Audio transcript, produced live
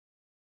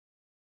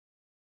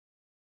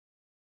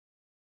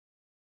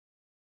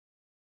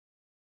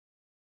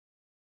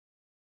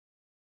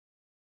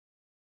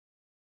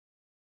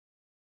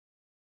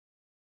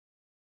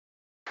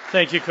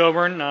Thank you,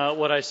 Coburn.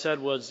 What I said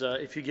was,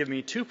 if you give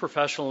me too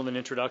professional of an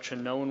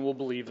introduction, no one will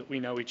believe that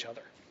we know each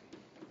other.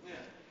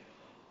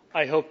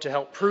 I hope to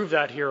help prove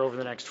that here over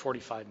the next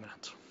 45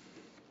 minutes.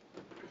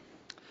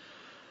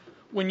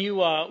 When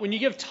you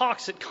give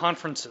talks at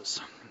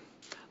conferences,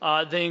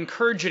 they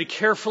encourage you to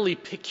carefully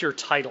pick your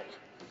title,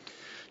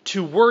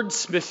 to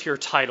wordsmith your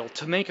title,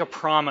 to make a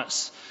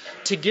promise,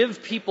 to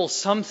give people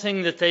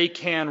something that they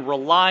can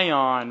rely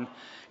on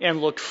and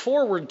look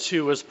forward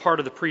to as part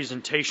of the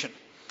presentation.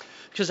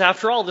 Because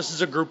after all, this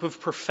is a group of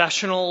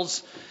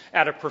professionals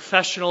at a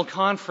professional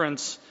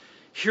conference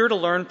here to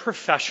learn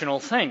professional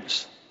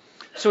things.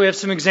 So we have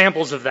some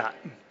examples of that.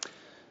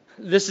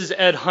 This is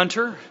Ed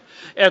Hunter.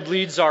 Ed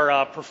leads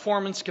our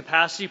Performance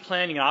Capacity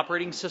Planning and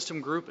Operating System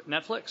group at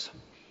Netflix.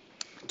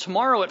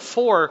 Tomorrow at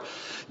 4,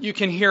 you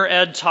can hear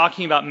Ed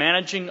talking about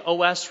managing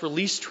OS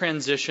release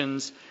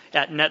transitions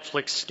at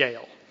Netflix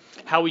scale,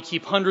 how we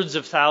keep hundreds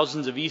of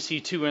thousands of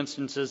EC2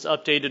 instances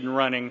updated and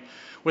running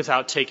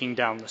without taking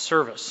down the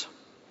service.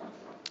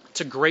 It's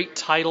a great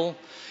title.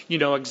 You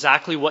know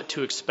exactly what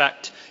to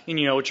expect, and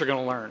you know what you're going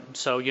to learn.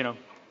 So,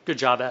 good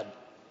job, Ed.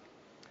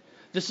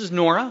 This is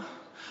Nora.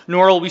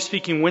 Nora will be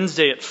speaking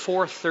Wednesday at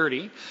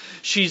 4:30.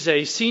 She's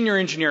a senior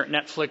engineer at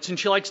Netflix, and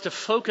she likes to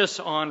focus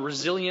on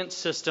resilient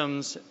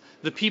systems,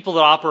 the people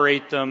that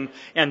operate them,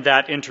 and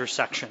that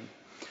intersection.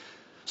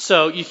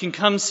 So you can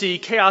come see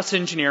Chaos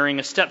Engineering,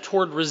 a step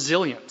toward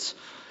resilience.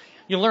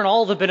 You'll learn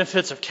all the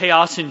benefits of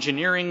chaos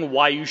engineering,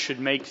 why you should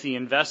make the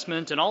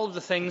investment, and all of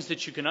the things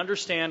that you can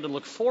understand and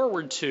look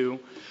forward to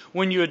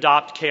when you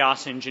adopt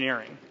chaos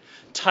engineering.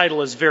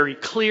 Title is very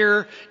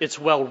clear, it's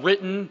well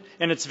written,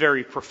 and it's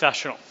very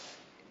professional.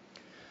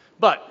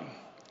 But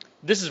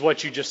this is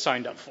what you just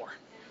signed up for.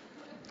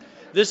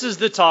 This is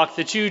the talk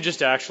that you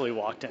just actually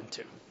walked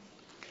into.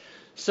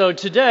 So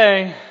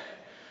today,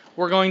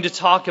 we're going to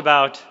talk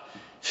about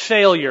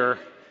failure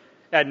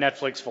at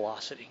Netflix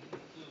velocity.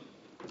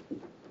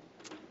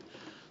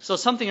 So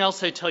something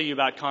else I tell you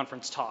about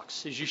conference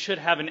talks is you should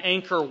have an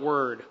anchor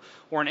word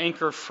or an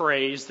anchor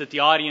phrase that the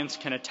audience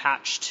can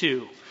attach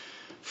to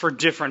for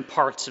different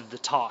parts of the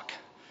talk.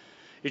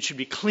 It should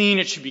be clean,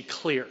 it should be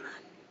clear.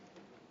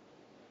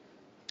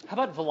 How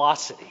about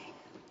velocity?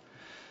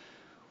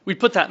 We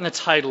put that in the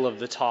title of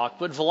the talk,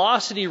 but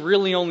velocity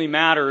really only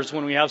matters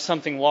when we have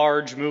something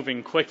large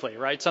moving quickly,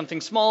 right?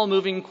 Something small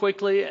moving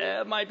quickly,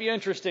 it might be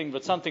interesting,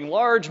 but something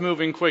large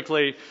moving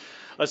quickly,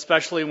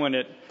 especially when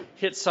it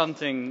hits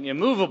something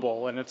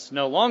immovable and it's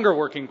no longer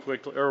working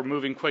quickly or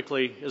moving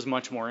quickly, is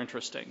much more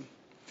interesting.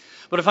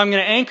 But if I'm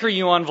going to anchor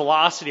you on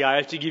velocity, I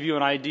have to give you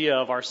an idea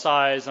of our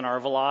size and our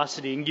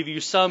velocity and give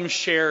you some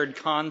shared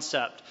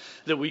concept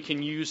that we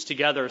can use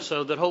together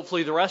so that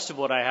hopefully the rest of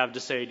what I have to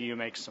say to you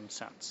makes some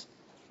sense.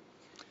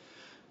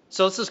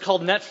 So this is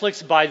called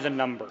Netflix by the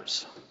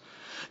numbers.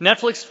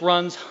 Netflix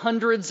runs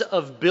hundreds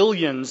of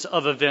billions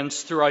of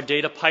events through our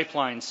data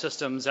pipeline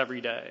systems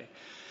every day.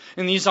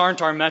 And these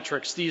aren't our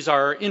metrics. These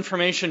are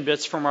information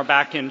bits from our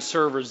back-end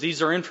servers.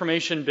 These are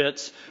information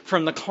bits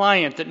from the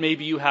client that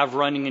maybe you have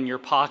running in your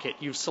pocket.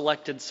 You've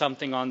selected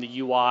something on the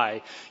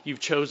UI. You've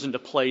chosen to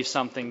play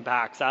something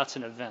back. That's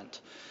an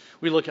event.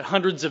 We look at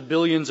hundreds of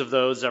billions of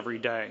those every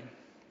day.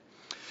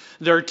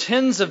 There are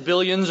tens of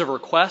billions of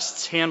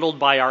requests handled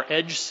by our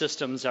edge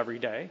systems every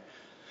day.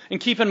 And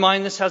keep in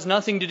mind, this has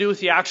nothing to do with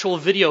the actual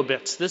video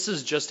bits. This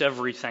is just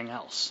everything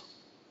else.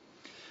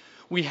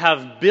 We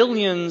have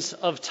billions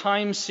of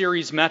time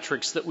series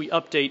metrics that we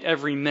update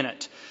every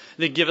minute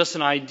that give us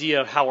an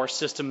idea of how our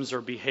systems are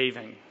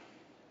behaving.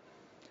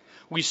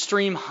 We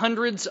stream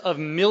hundreds of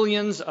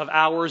millions of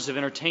hours of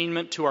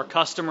entertainment to our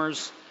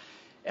customers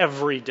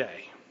every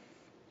day.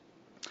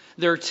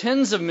 There are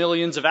tens of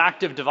millions of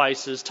active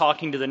devices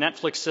talking to the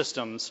Netflix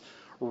systems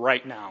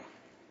right now.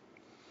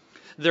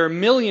 There are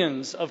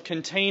millions of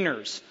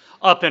containers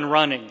up and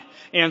running,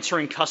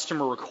 answering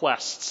customer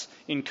requests,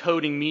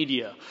 encoding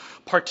media,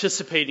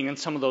 participating in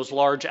some of those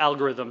large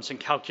algorithms and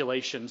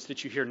calculations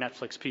that you hear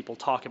Netflix people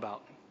talk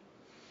about.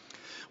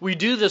 We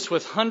do this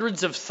with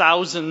hundreds of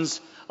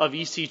thousands of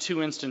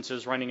EC2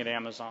 instances running at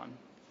Amazon.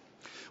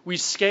 We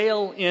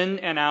scale in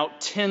and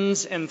out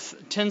tens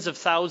of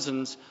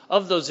thousands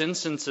of those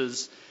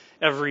instances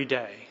every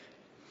day.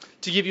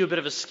 To give you a bit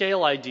of a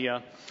scale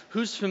idea,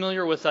 who's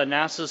familiar with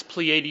NASA's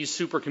Pleiades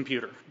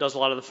supercomputer? Does a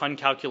lot of the fun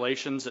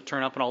calculations that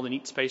turn up in all the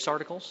neat space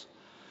articles?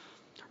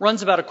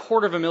 Runs about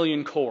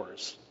 250,000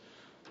 cores.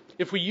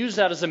 If we use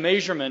that as a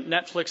measurement,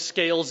 Netflix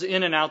scales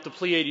in and out the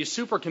Pleiades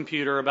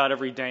supercomputer about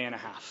every day and a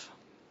half.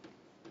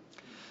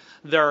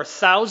 There are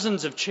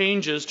thousands of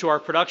changes to our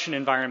production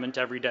environment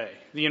every day,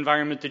 the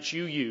environment that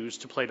you use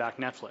to play back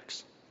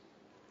Netflix.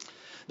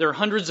 There are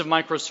hundreds of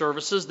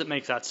microservices that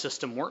make that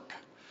system work.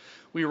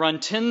 We run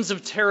tens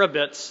of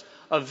terabits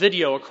of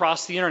video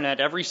across the internet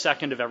every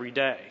second of every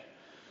day.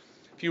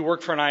 If you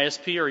work for an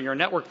ISP or you're a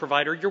network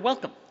provider, you're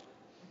welcome.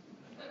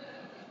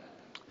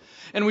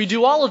 And we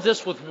do all of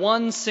this with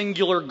one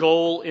singular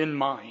goal in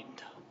mind.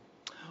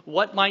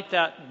 What might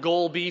that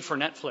goal be for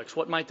Netflix?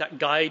 What might that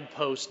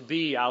guidepost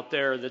be out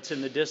there that's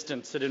in the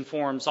distance that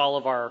informs all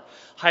of our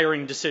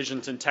hiring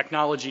decisions and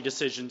technology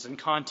decisions and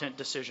content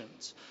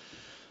decisions?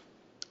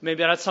 Maybe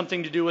that has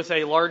something to do with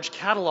a large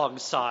catalog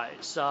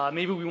size.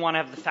 Maybe we want to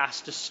have the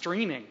fastest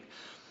streaming.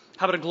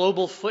 How about a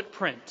global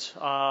footprint?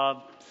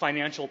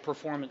 Financial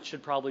performance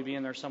should probably be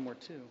in there somewhere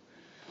too.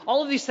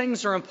 All of these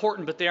things are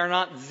important, but they are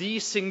not the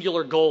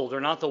singular goal.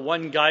 They're not the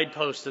one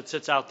guidepost that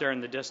sits out there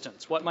in the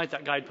distance. What might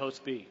that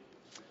guidepost be?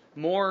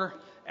 More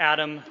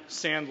Adam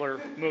Sandler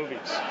movies.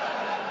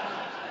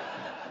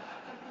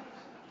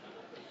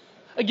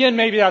 Again,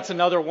 maybe that's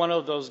another one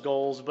of those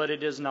goals, but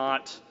it is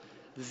not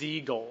the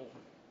goal.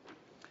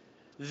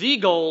 The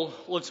goal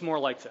looks more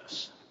like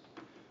this.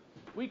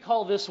 We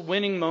call this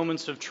winning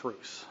moments of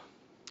truth.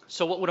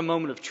 So what would a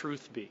moment of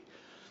truth be?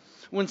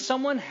 When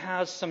someone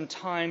has some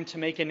time to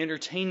make an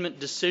entertainment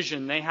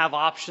decision, they have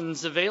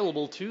options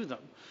available to them.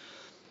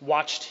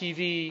 Watch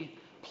TV,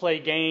 play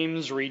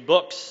games, read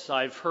books.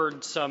 I've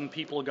heard some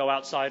people go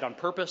outside on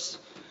purpose.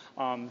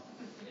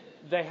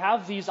 They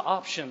have these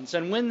options,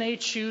 and when they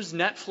choose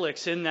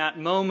Netflix in that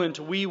moment,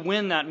 we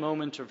win that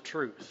moment of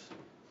truth.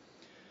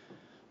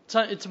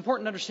 It's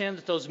important to understand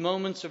that those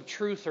moments of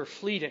truth are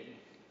fleeting.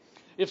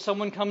 If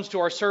someone comes to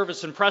our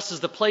service and presses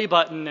the play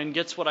button and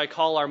gets what I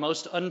call our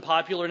most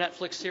unpopular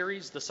Netflix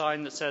series, the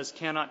sign that says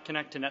cannot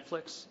connect to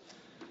Netflix,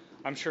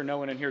 I'm sure no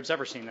one in here has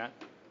ever seen that.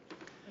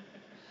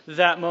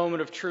 That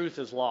moment of truth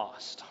is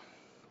lost.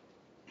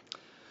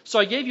 So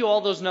I gave you all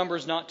those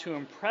numbers not to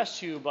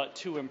impress you, but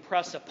to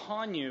impress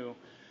upon you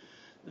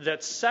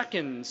that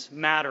seconds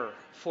matter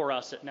for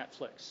us at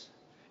Netflix.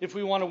 If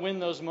we want to win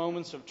those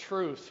moments of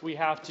truth, we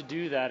have to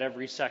do that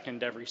every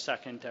second, every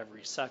second,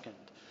 every second.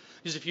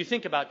 Because if you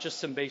think about just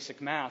some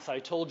basic math, I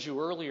told you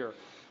earlier,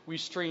 we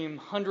stream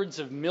hundreds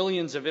of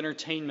millions of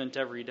entertainment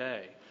every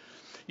day.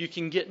 You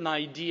can get an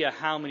idea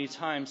how many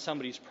times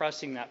somebody's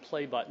pressing that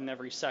play button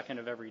every second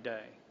of every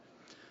day.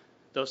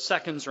 Those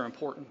seconds are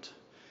important.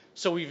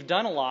 So we've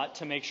done a lot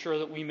to make sure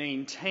that we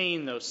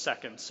maintain those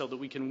seconds so that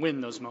we can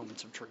win those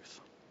moments of truth.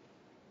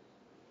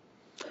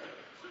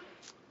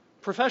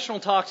 Professional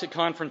talks at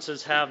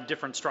conferences have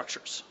different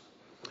structures.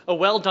 A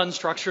well-done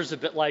structure is a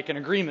bit like an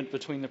agreement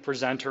between the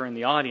presenter and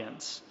the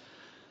audience.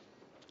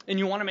 And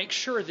you want to make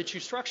sure that you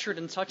structure it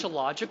in such a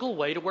logical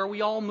way to where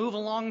we all move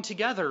along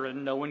together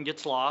and no one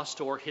gets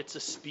lost or hits a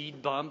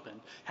speed bump and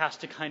has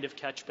to kind of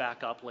catch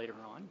back up later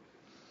on.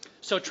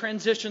 So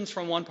transitions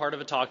from one part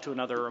of a talk to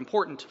another are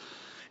important,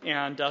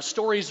 and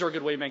stories are a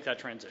good way to make that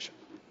transition.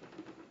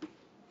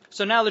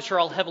 So now that you're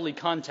all heavily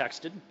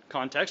contexted,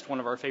 context,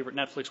 one of our favorite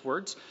Netflix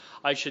words,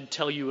 I should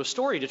tell you a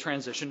story to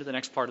transition to the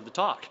next part of the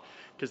talk,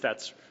 because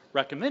that's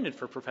recommended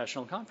for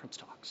professional conference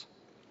talks.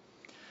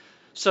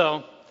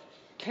 So,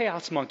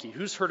 Chaos Monkey.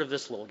 Who's heard of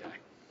this little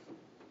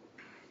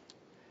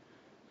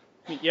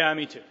guy? Yeah,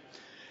 me too.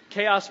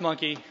 Chaos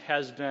Monkey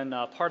has been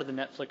part of the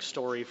Netflix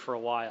story for a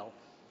while.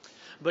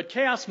 But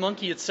Chaos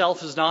Monkey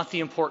itself is not the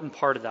important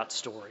part of that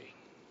story.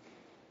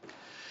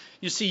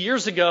 You see,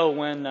 years ago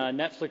when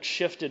Netflix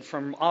shifted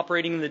from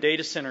operating in the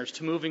data centers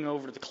to moving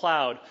over to the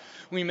cloud,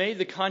 we made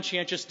the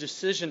conscientious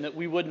decision that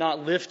we would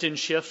not lift and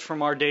shift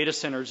from our data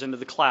centers into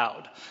the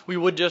cloud. We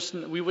wouldn't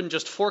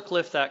just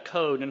forklift that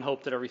code and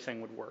hope that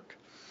everything would work.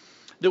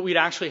 That we'd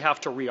actually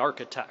have to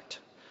re-architect.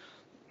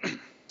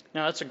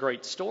 Now that's a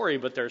great story,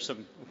 but there's of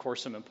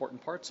course some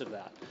important parts of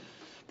that.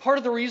 Part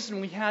of the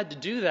reason we had to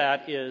do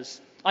that is,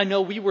 I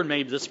know we were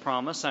made this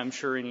promise. I'm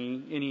sure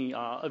any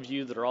of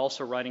you that are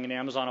also writing in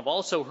Amazon have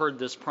also heard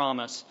this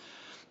promise,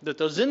 that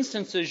those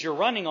instances you're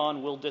running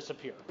on will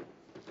disappear.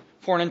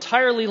 For an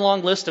entirely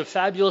long list of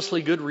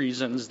fabulously good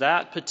reasons,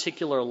 that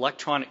particular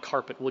electronic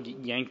carpet will get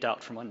yanked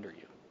out from under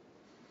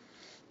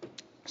you.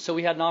 So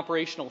we had an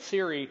operational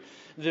theory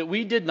that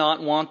we did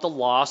not want the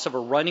loss of a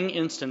running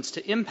instance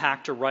to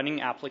impact a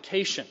running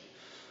application.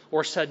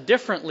 Or said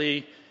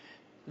differently,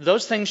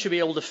 those things should be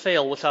able to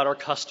fail without our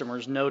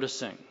customers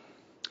noticing.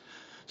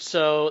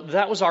 So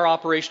that was our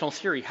operational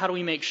theory. How do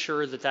we make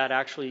sure that that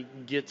actually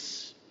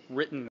gets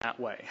written that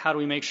way? How do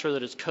we make sure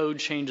that as code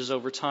changes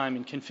over time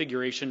and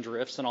configuration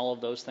drifts and all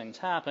of those things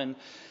happen,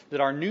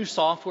 that our new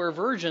software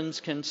versions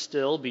can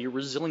still be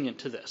resilient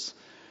to this?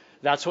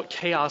 That's what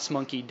Chaos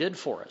Monkey did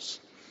for us.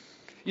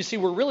 You see,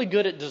 we're really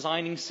good at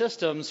designing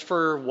systems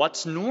for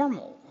what's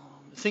normal.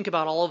 Think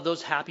about all of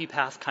those happy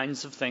path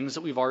kinds of things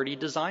that we've already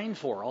designed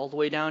for, all the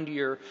way down to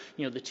your,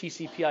 the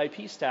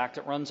TCP/IP stack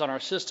that runs on our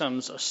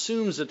systems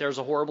assumes that there's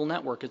a horrible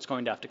network it's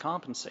going to have to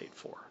compensate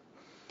for.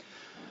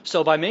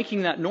 So by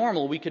making that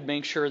normal, we could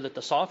make sure that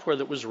the software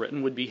that was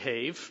written would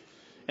behave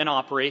and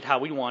operate how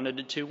we wanted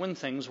it to when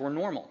things were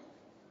normal.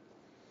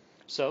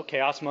 So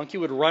Chaos Monkey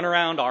would run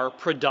around our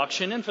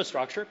production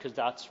infrastructure, because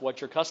that's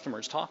what your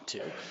customers talk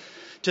to.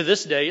 To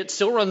this day, it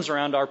still runs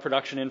around our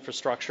production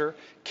infrastructure,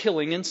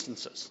 killing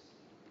instances.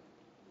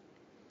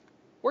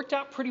 Worked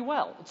out pretty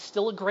well. It's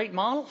still a great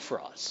model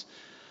for us.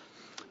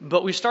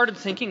 But we started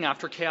thinking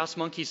after Chaos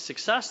Monkey's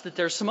success that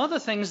there's some other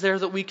things there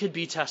that we could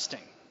be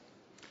testing.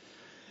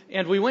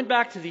 And we went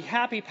back to the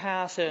happy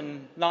path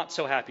and not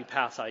so happy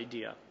path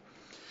idea.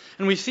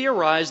 And we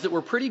theorized that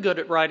we're pretty good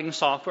at writing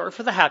software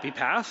for the happy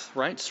path,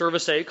 right?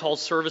 Service A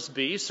calls service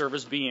B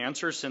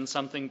answers, sends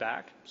something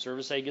back.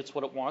 Service A gets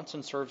what it wants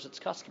and serves its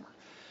customer.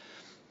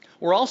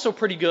 We're also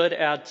pretty good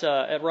at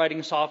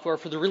writing software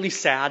for the really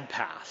sad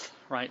path,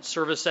 right?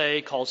 Service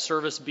A calls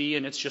service B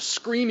and it's just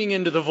screaming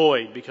into the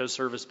void because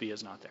service B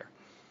is not there.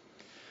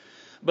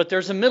 But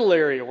there's a middle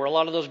area where a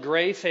lot of those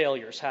gray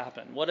failures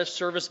happen. What if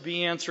service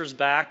B answers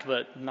back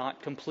but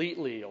not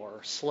completely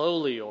or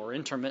slowly or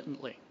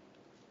intermittently?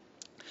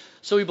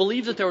 So we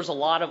believed that there was a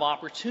lot of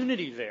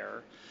opportunity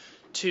there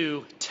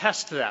to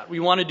test that. We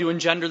wanted to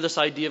engender this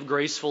idea of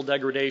graceful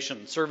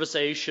degradation. Service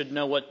A should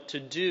know what to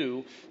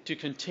do to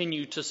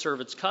continue to serve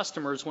its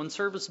customers when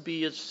service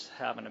B is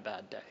having a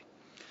bad day.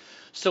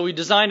 So we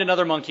designed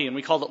another monkey and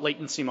we called it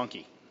Latency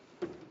Monkey.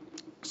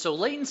 So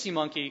Latency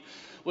Monkey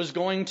was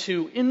going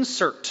to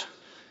insert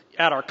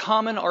at our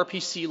common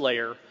RPC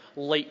layer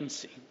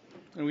latency.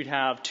 And we'd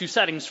have two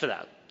settings for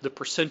that. The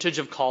percentage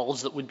of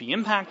calls that would be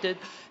impacted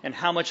and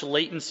how much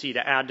latency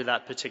to add to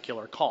that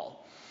particular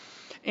call.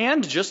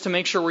 And just to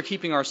make sure we're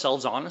keeping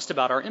ourselves honest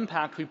about our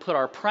impact, we put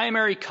our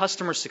primary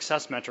customer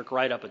success metric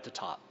right up at the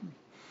top.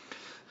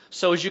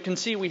 So as you can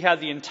see, we had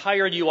the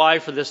entire UI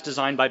for this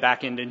designed by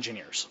back-end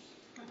engineers,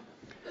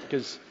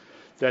 because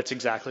that's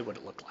exactly what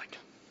it looked like.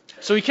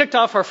 So we kicked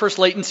off our first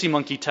Latency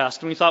Monkey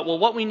test, and we thought, well,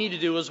 what we need to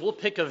do is we'll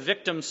pick a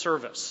victim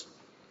service.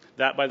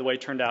 That, by the way,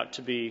 turned out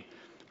to be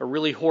a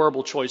really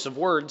horrible choice of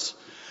words.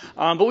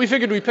 But we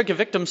figured we'd pick a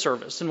victim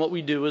service, and what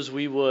we do is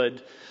we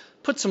would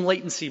put some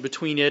latency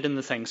between it and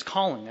the things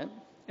calling it,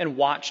 and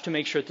watch to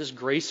make sure that this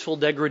graceful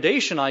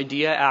degradation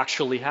idea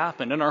actually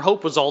happened. And our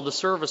hope was all the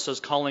services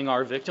calling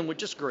our victim would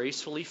just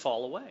gracefully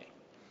fall away.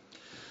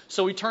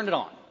 So we turned it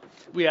on.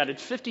 We added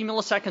 50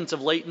 milliseconds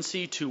of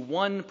latency to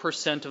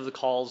 1% of the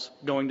calls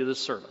going to this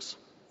service.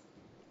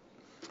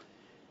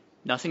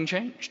 Nothing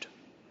changed.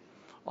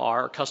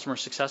 Our customer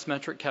success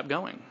metric kept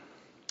going.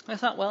 I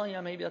thought, well,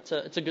 yeah, maybe it's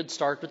a good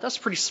start, but that's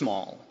pretty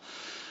small.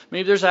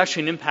 Maybe there's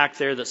actually an impact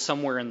there that's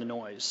somewhere in the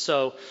noise.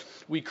 So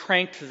we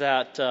cranked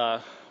that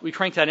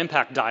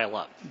impact dial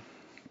up.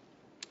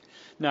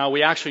 Now,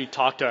 we actually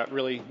talked about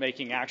really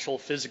making actual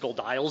physical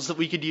dials that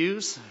we could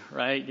use,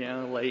 right? You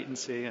know,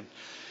 latency and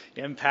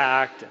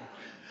impact. And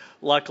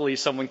luckily,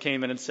 someone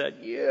came in and said,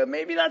 yeah,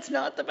 maybe that's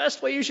not the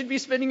best way you should be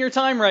spending your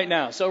time right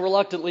now. So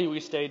reluctantly,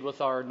 we stayed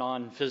with our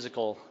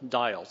non-physical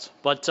dials.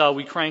 But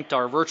we cranked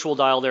our virtual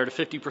dial there to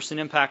 50%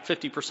 impact,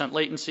 50%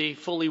 latency.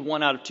 Fully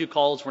 1 out of 2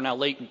 calls were now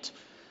latent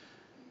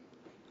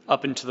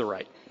up and to the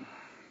right.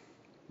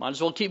 Might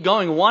as well keep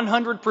going.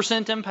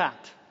 100%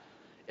 impact.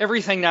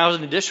 Everything now is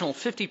an additional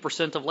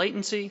 50% of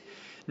latency.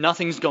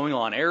 Nothing's going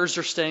on. Errors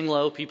are staying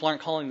low. People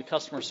aren't calling the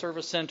customer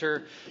service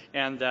center.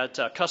 And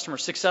that customer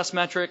success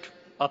metric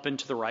up and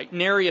to the right.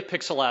 Nary a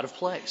pixel out of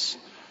place.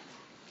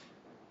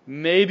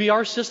 Maybe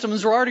our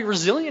systems were already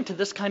resilient to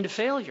this kind of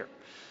failure.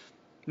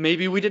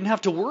 Maybe we didn't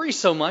have to worry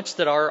so much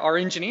that our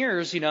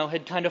engineers,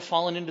 had kind of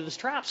fallen into this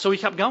trap. So we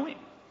kept going.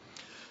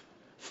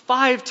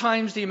 5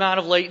 times the amount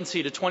of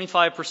latency to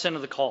 25%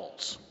 of the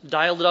calls.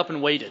 Dialed it up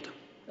and waited.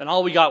 And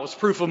all we got was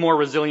proof of more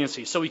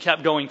resiliency. So we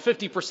kept going.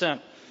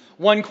 50%,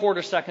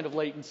 1/4 second of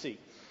latency.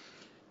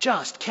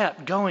 Just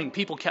kept going.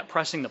 People kept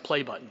pressing the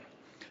play button.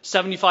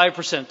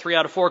 75%, 3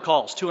 out of 4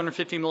 calls,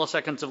 250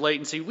 milliseconds of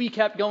latency. We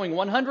kept going.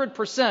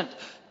 100%,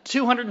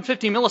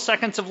 250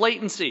 milliseconds of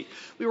latency.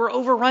 We were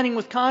overrunning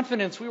with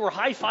confidence. We were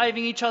high-fiving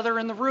each other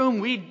in the room.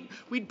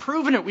 We'd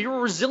proven it. We were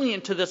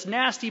resilient to this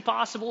nasty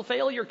possible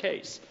failure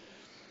case.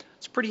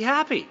 It's pretty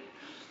happy.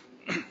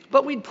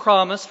 But we'd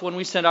promised when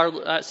we sent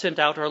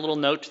out our little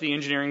note to the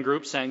engineering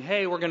group saying,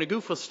 hey, we're going to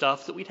goof with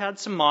stuff, that we'd had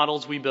some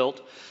models we built.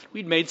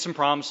 We'd made some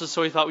promises,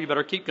 so we thought we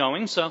better keep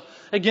going. So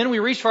again, we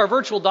reached for our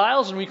virtual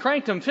dials and we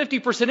cranked them.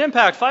 50%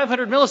 impact,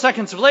 500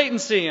 milliseconds of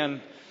latency,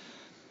 and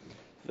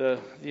the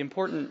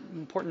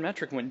important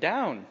metric went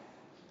down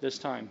this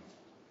time.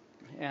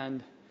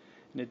 And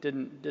it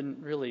didn't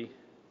really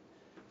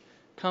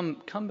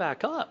come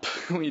back up.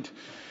 We'd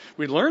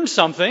learned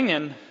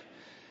something,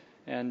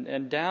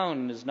 and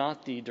down is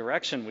not the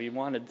direction we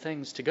wanted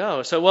things to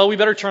go. So, well, we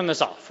better turn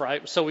this off,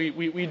 right? So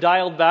we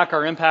dialed back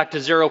our impact to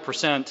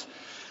 0%,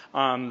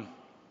 and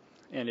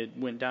it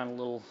went down a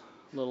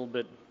little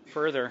bit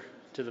further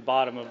to the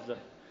bottom of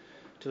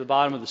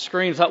the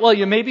screen. Thought, well,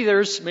 maybe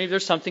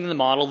there's something in the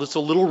model that's a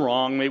little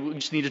wrong. Maybe we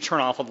just need to turn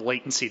off all the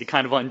latency to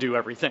kind of undo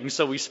everything.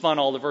 So we spun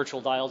all the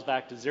virtual dials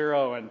back to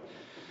 0, and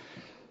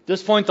at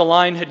this point the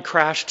line had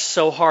crashed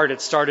so hard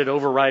it started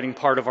overriding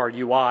part of our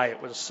UI.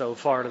 It was so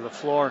far to the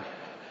floor.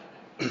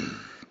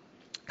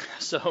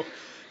 So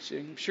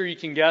I'm sure you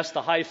can guess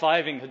the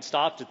high-fiving had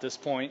stopped at this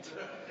point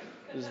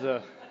as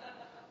the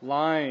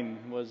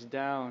line was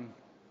down.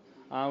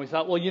 We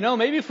thought, well,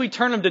 maybe if we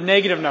turn them to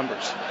negative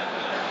numbers,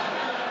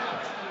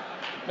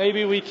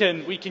 maybe we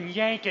can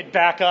yank it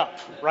back up,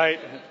 right?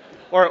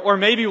 Or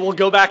maybe we'll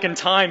go back in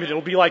time and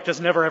it'll be like this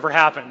never ever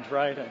happened,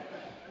 right? And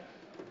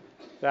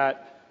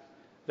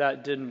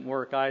that didn't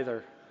work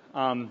either.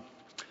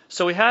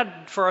 So we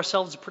had for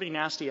ourselves a pretty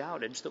nasty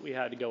outage that we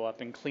had to go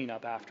up and clean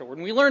up afterward.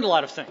 And we learned a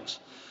lot of things.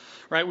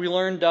 Right? We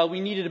learned we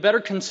needed to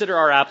better consider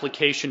our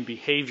application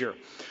behavior.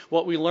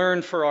 What we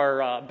learned for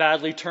our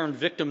badly termed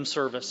victim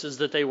service is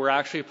that they were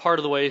actually part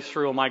of the way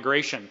through a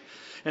migration.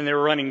 And they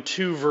were running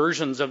 2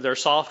 versions of their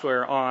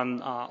software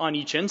on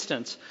each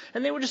instance.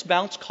 And they would just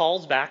bounce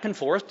calls back and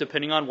forth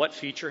depending on what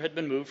feature had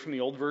been moved from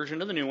the old version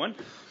to the new one.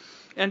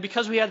 And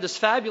because we had this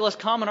fabulous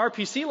common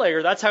RPC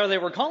layer, that's how they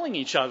were calling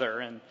each other.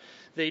 And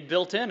they'd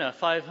built in a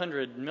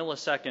 500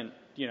 millisecond,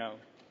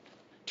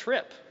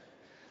 trip.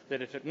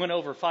 That if it went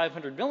over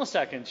 500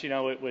 milliseconds,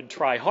 it would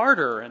try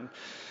harder. And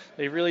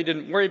they really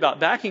didn't worry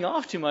about backing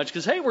off too much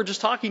because, hey, we're just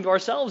talking to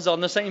ourselves on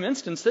the same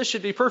instance. This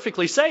should be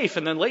perfectly safe.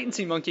 And then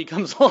Latency Monkey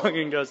comes along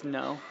and goes,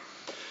 no.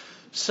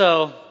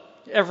 So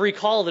every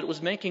call that it was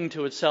making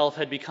to itself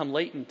had become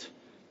latent.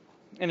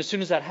 And as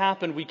soon as that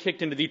happened, we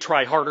kicked into the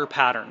try harder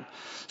pattern.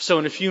 So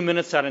in a few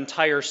minutes, that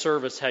entire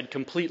service had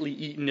completely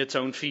eaten its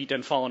own feet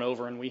and fallen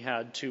over, and we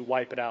had to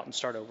wipe it out and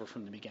start over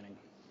from the beginning.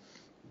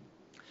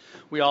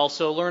 We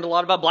also learned a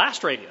lot about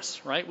blast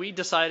radius, right? We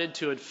decided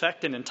to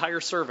affect an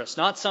entire service,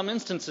 not some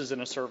instances in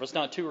a service,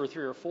 not 2 or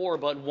 3 or 4,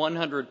 but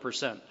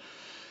 100%.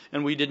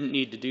 And we didn't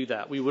need to do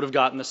that. We would have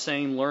gotten the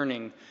same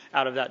learning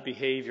out of that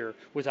behavior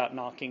without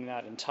knocking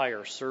that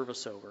entire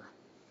service over.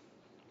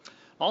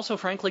 Also,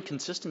 frankly,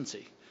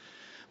 consistency.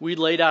 We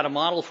laid out a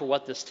model for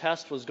what this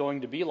test was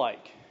going to be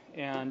like.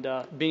 And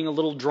being a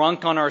little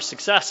drunk on our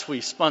success,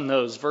 we spun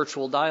those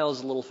virtual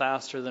dials a little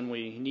faster than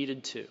we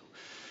needed to.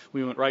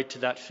 We went right to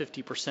that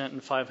 50%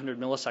 and 500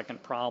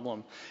 millisecond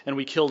problem, and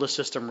we killed a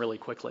system really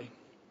quickly.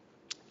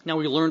 Now,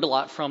 we learned a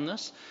lot from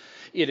this.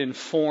 It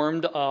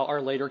informed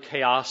our later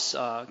chaos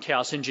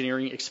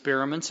engineering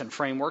experiments and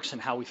frameworks and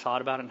how we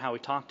thought about it and how we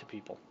talked to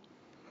people.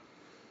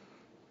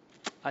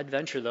 I'd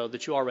venture, though,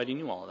 that you already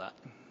knew all of that.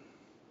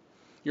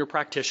 You're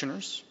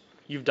practitioners.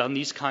 You've done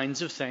these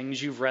kinds of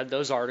things. You've read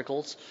those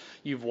articles.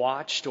 You've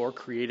watched or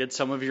created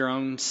some of your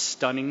own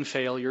stunning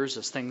failures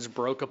as things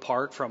broke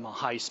apart from a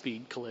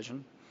high-speed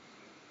collision.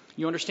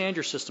 You understand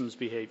your system's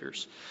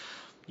behaviors.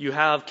 You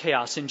have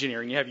chaos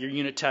engineering. You have your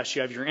unit tests.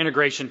 You have your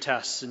integration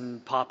tests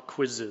and pop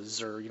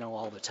quizzes or,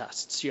 all the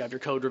tests. You have your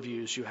code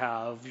reviews. You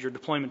have your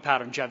deployment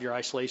patterns. You have your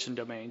isolation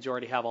domains. You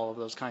already have all of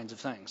those kinds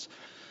of things.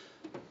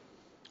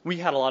 We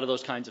had a lot of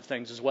those kinds of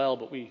things as well,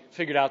 but we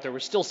figured out there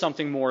was still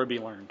something more to be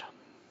learned.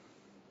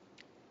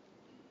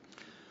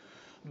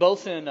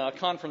 Both in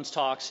conference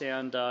talks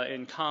and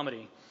in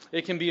comedy,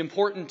 it can be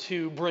important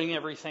to bring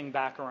everything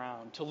back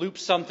around, to loop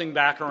something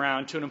back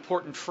around to an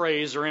important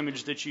phrase or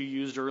image that you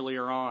used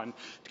earlier on,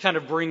 to kind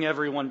of bring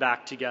everyone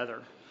back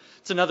together.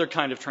 It's another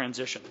kind of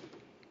transition.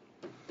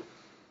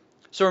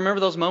 So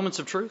remember those moments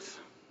of truth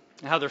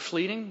and how they're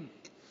fleeting?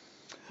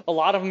 A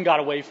lot of them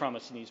got away from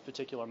us in these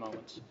particular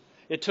moments.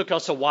 It took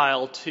us a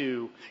while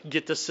to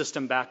get the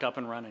system back up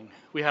and running.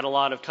 We had a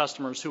lot of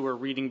customers who were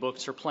reading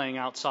books or playing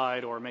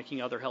outside or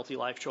making other healthy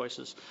life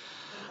choices.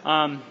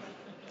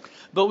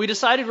 But we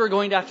decided we were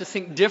going to have to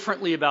think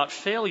differently about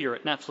failure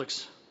at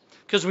Netflix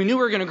because we knew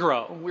we were going to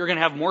grow. We were going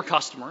to have more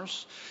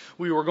customers.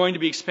 We were going to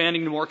be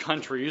expanding to more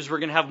countries. We were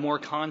going to have more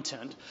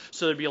content.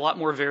 So there'd be a lot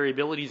more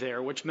variability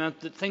there, which meant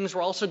that things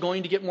were also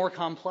going to get more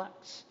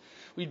complex.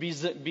 We'd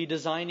be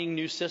designing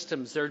new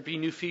systems. There'd be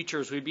new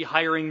features. We'd be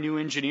hiring new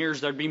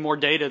engineers. There'd be more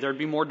data. There'd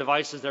be more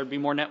devices. There'd be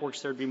more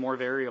networks. There'd be more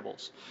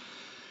variables,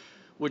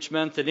 which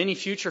meant that any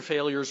future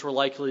failures were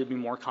likely to be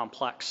more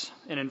complex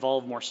and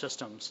involve more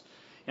systems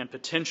and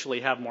potentially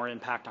have more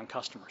impact on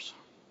customers.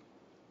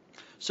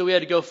 So we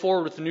had to go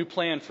forward with a new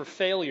plan for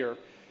failure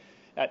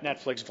at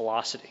Netflix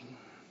Velocity.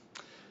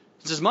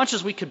 As much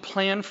as we could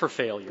plan for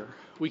failure,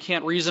 we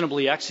can't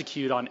reasonably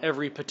execute on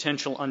every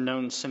potential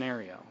unknown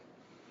scenario.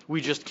 We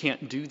just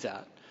can't do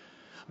that.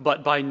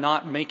 But by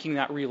not making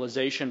that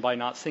realization, by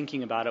not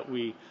thinking about it,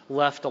 we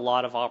left a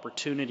lot of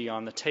opportunity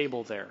on the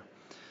table there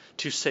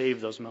to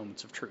save those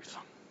moments of truth.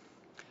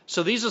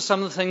 So these are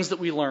some of the things that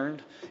we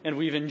learned and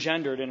we've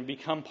engendered and have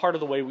become part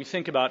of the way we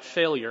think about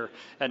failure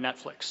at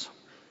Netflix.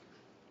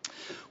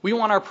 We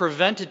want our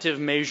preventative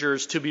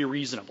measures to be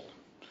reasonable.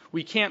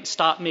 We can't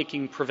stop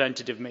making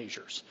preventative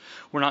measures.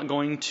 We're not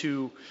going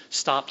to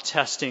stop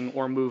testing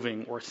or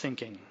moving or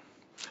thinking.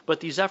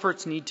 But these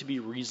efforts need to be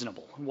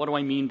reasonable. What do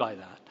I mean by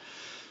that?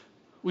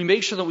 We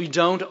make sure that we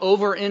don't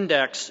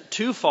over-index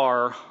too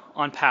far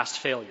on past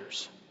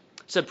failures.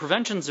 I said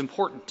prevention is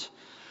important.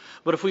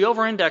 But if we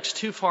over-index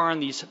too far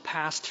on these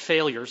past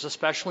failures,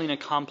 especially in a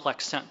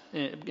complex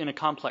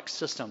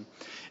system,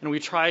 and we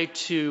try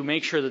to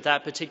make sure that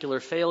that particular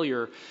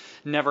failure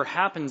never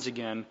happens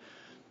again,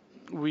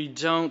 we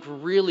don't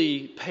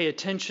really pay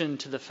attention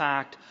to the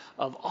fact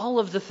of all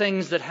of the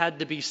things that had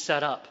to be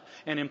set up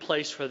and in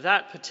place for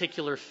that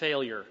particular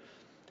failure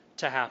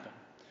to happen.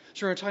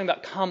 So we're talking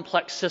about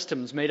complex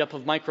systems made up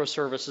of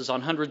microservices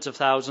on hundreds of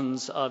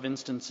thousands of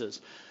instances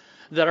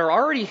that are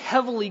already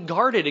heavily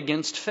guarded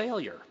against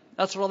failure.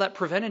 That's what all that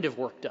preventative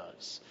work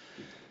does.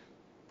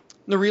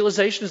 The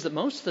realization is that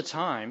most of the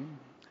time,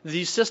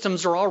 these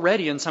systems are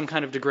already in some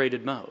kind of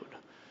degraded mode.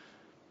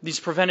 These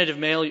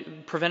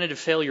preventative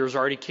failures are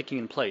already kicking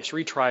in place.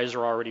 Retries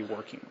are already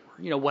working.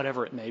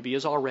 Whatever it may be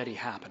is already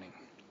happening.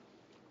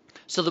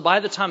 So that by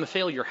the time a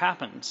failure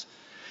happens,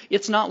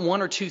 it's not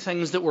one or two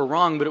things that were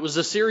wrong, but it was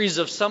a series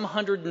of some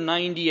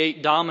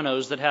 198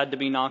 dominoes that had to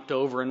be knocked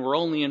over and were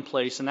only in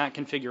place in that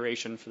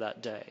configuration for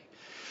that day.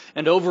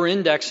 And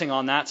over-indexing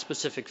on that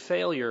specific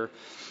failure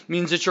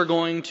means that you're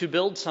going to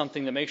build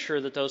something that makes sure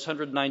that those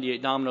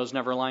 198 dominoes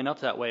never line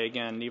up that way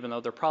again, even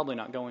though they're probably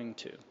not going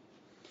to.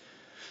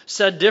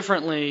 Said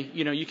differently,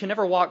 you can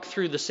never walk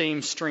through the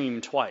same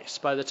stream twice.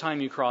 By the time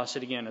you cross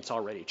it again, it's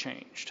already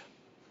changed.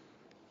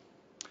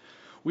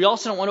 We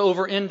also don't want to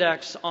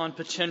over-index on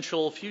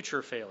potential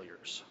future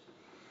failures.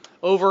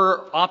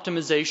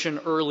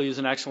 Over-optimization early is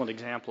an excellent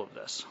example of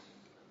this.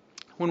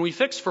 When we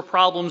fix for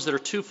problems that are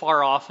too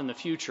far off in the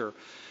future,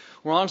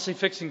 we're honestly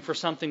fixing for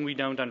something we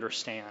don't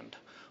understand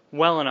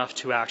well enough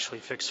to actually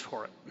fix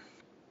for it.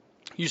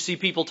 You see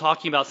people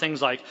talking about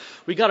things like,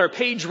 we got our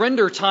page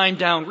render time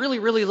down really,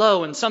 really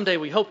low, and someday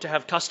we hope to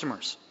have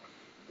customers.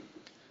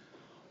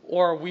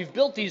 Or we've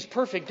built these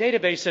perfect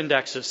database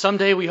indexes.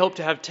 Someday we hope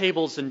to have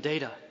tables and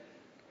data.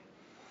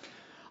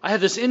 I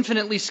have this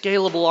infinitely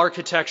scalable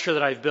architecture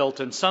that I've built,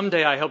 and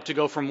someday I hope to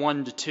go from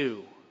 1 to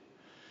 2.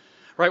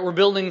 Right? We're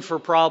building for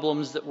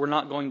problems that we're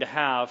not going to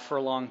have for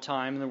a long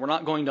time and that we're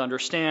not going to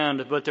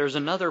understand, but there's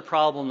another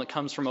problem that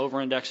comes from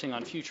over-indexing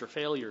on future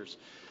failures,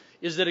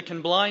 is that it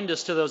can blind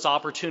us to those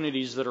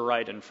opportunities that are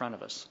right in front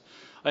of us.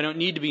 I don't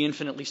need to be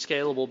infinitely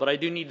scalable, but I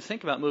do need to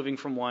think about moving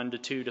from 1 to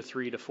 2 to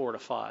 3 to 4 to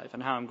 5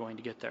 and how I'm going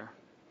to get there.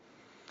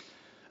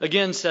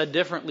 Again, said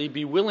differently,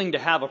 be willing to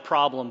have a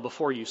problem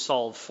before you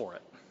solve for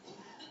it.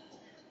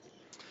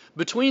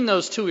 Between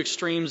those two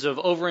extremes of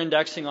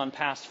over-indexing on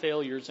past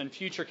failures and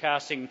future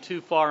casting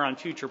too far on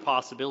future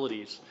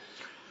possibilities,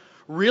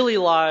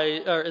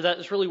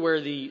 that's really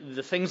where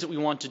the things that we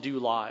want to do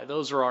lie.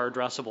 Those are our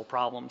addressable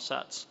problem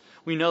sets.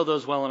 We know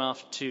those well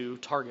enough to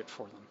target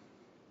for them.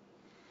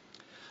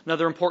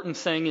 Another important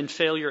thing in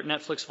failure at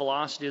Netflix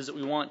Velocity is that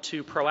we want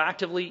to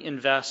proactively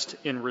invest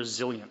in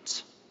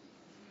resilience.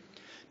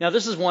 Now,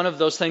 this is one of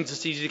those things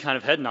that's easy to kind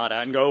of head nod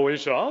at and go, we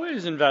should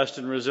always invest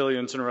in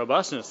resilience and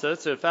robustness.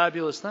 That's a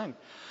fabulous thing.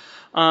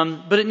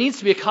 But it needs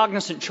to be a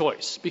cognizant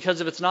choice,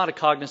 because if it's not a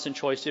cognizant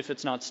choice, if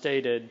it's not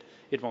stated,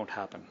 it won't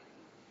happen.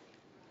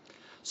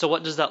 So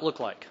what does that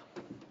look like?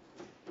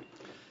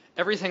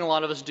 Everything a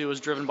lot of us do is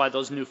driven by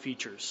those new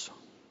features.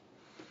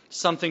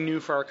 Something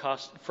new for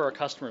our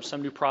customers,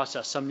 some new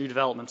process, some new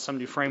development, some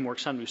new framework,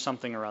 some new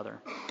something or other.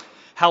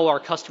 How will our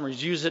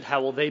customers use it?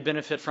 How will they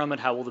benefit from it?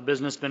 How will the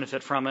business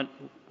benefit from it?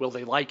 Will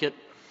they like it?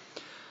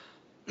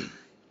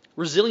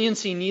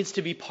 Resiliency needs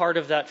to be part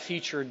of that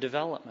feature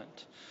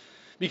development.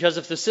 Because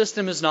if the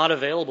system is not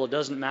available, it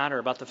doesn't matter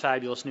about the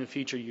fabulous new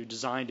feature you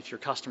designed if your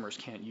customers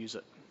can't use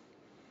it.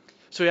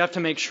 So we have to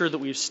make sure that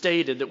we've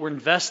stated that we're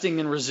investing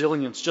in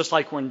resilience just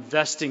like we're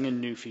investing in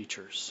new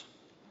features.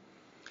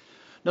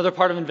 Another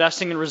part of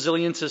investing in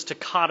resilience is to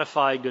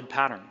codify good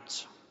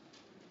patterns.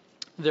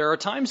 There are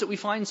times that we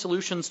find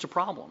solutions to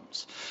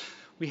problems.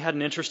 We had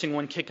an interesting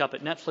one kick up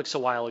at Netflix a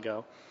while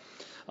ago.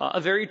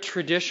 A very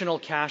traditional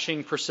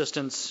caching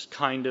persistence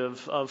kind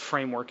of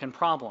framework and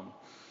problem.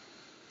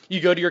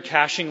 You go to your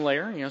caching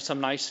layer,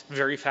 some nice,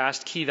 very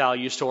fast key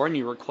value store, and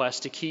you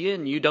request a key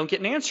and you don't get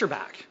an answer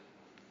back.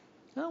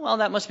 Oh, well,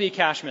 that must be a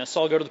cache miss.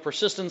 So I'll go to the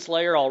persistence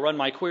layer, I'll run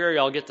my query,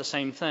 I'll get the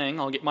same thing,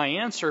 I'll get my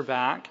answer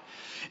back,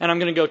 and I'm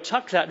going to go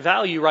tuck that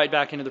value right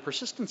back into the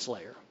persistence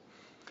layer.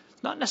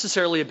 Not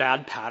necessarily a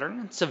bad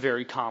pattern. It's a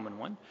very common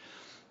one.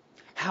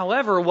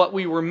 However, what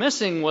we were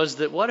missing was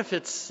that what if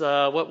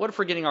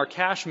we're getting our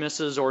cache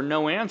misses or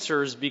no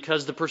answers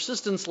because the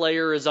persistence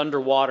layer is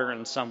underwater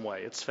in some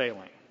way. It's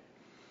failing.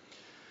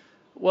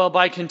 Well,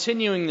 by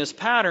continuing this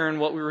pattern,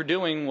 what we were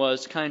doing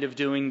was kind of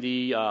doing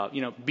the,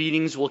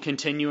 beatings will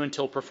continue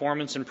until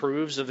performance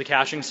improves of the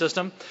caching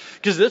system.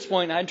 Because at this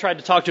point, I'd tried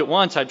to talk to it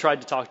once, I'd tried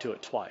to talk to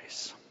it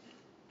twice.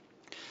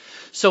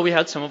 So we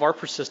had some of our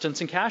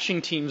persistence and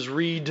caching teams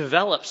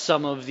redevelop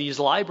some of these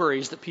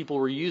libraries that people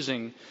were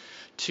using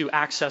to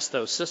access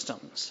those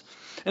systems.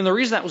 And the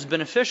reason that was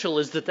beneficial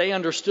is that they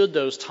understood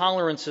those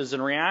tolerances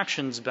and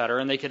reactions better,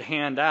 and they could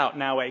hand out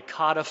now a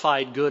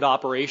codified good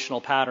operational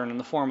pattern in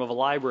the form of a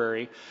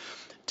library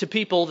to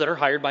people that are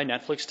hired by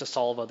Netflix to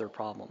solve other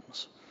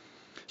problems.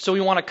 So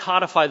we want to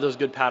codify those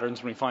good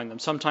patterns when we find them.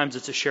 Sometimes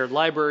it's a shared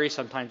library,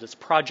 sometimes it's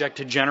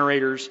project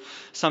generators,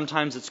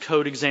 sometimes it's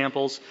code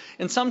examples,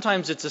 and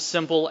sometimes it's as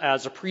simple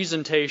as a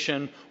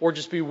presentation or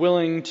just be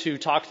willing to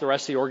talk to the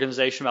rest of the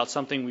organization about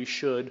something we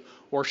should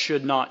or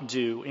should not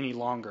do any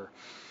longer.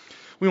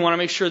 We want to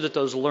make sure that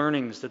those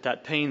learnings,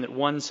 that pain that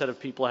one set of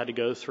people had to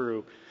go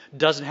through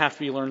doesn't have to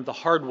be learned the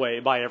hard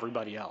way by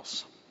everybody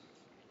else.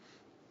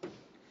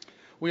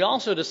 We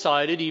also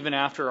decided, even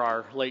after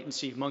our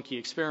Latency Monkey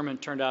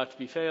experiment turned out to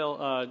be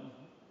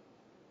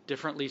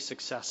differently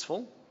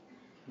successful,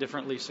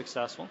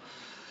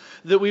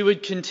 that we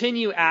would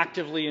continue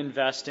actively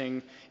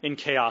investing in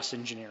chaos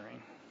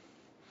engineering.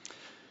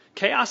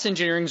 Chaos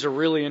engineering is a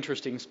really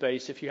interesting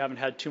space if you haven't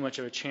had too much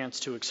of a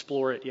chance to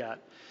explore it yet.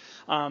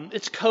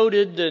 It's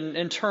coded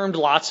and termed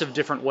lots of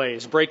different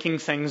ways. Breaking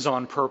things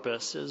on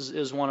purpose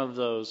is one of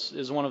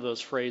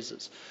those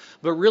phrases.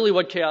 But really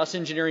what chaos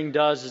engineering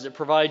does is it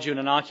provides you an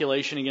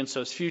inoculation against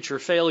those future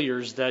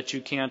failures that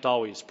you can't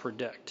always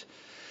predict.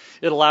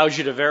 It allows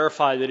you to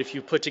verify that if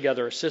you put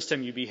together a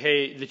system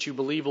that you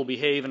believe will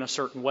behave in a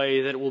certain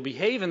way, that it will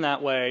behave in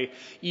that way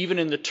even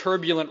in the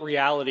turbulent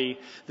reality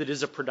that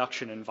is a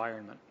production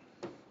environment.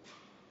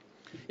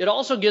 It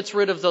also gets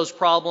rid of those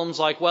problems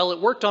like, well, it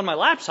worked on my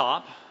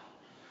laptop.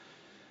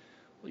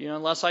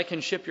 Unless I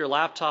can ship your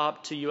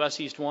laptop to US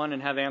East 1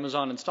 and have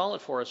Amazon install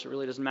it for us, it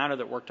really doesn't matter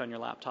that it worked on your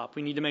laptop.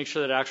 We need to make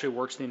sure that it actually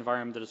works in the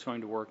environment that it's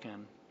going to work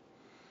in.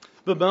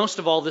 But most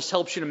of all, this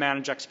helps you to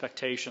manage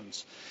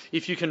expectations.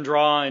 If you can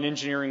draw an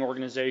engineering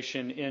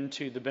organization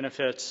into the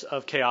benefits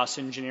of chaos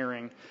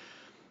engineering,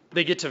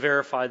 they get to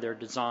verify their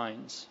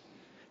designs,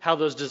 how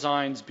those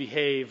designs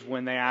behave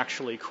when they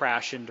actually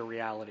crash into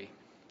reality.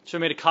 So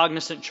we made a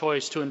cognizant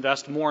choice to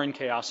invest more in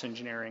chaos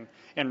engineering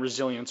and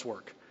resilience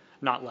work,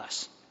 not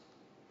less.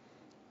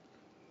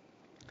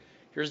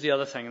 Here's the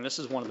other thing, and this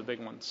is one of the big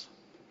ones,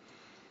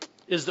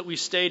 is that we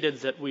stated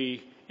that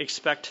we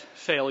expect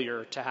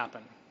failure to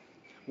happen.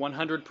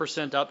 100%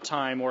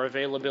 uptime or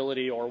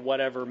availability or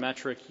whatever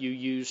metric you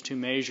use to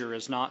measure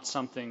is not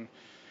something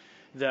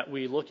that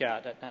we look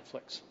at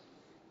Netflix.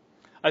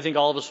 I think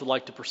all of us would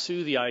like to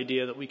pursue the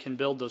idea that we can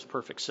build those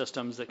perfect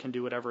systems that can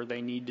do whatever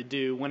they need to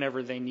do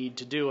whenever they need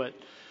to do it.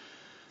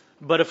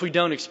 But if we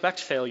don't expect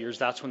failures,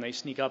 that's when they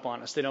sneak up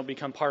on us. They don't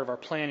become part of our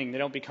planning. They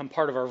don't become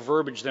part of our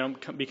verbiage. They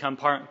don't become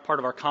part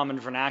of our common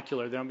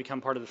vernacular. They don't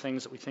become part of the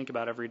things that we think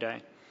about every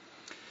day.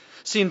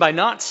 See, and by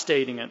not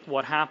stating it,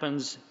 what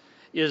happens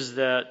is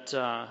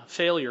that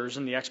failures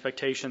and the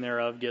expectation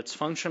thereof gets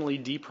functionally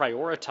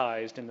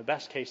deprioritized in the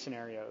best case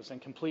scenarios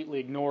and completely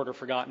ignored or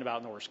forgotten about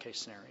in the worst case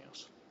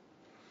scenarios.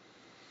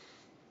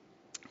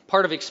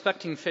 Part of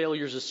expecting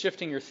failures is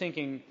shifting your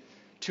thinking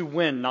to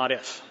when, not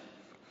if.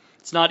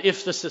 It's not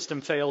if the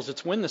system fails,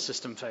 it's when the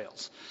system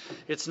fails.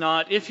 It's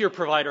not if your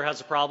provider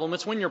has a problem,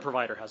 it's when your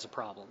provider has a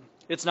problem.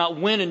 It's not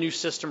when a new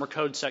system or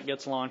code set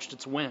gets launched,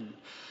 it's when.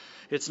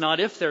 It's not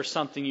if there's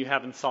something you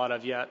haven't thought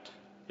of yet,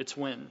 it's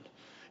when.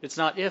 It's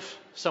not if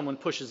someone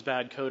pushes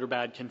bad code or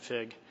bad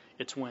config,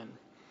 it's when.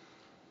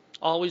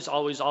 Always,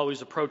 always,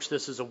 always approach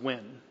this as a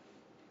when,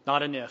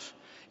 not an if.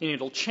 And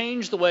it'll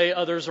change the way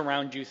others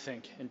around you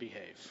think and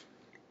behave.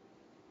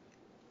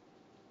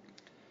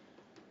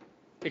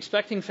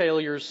 Expecting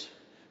failures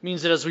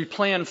means that as we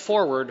plan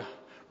forward,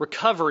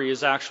 recovery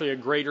is actually a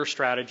greater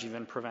strategy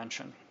than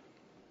prevention.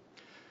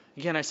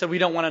 Again, I said we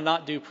don't want to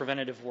not do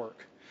preventative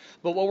work.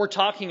 But what we're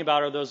talking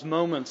about are those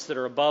moments that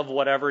are above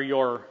whatever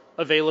your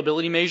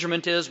availability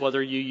measurement is,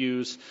 whether you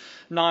use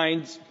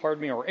nines,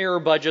 or error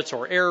budgets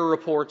or error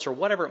reports or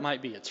whatever it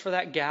might be. It's for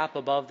that gap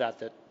above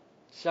that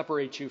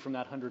separates you from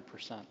that 100%.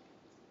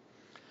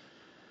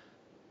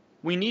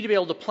 We need to be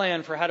able to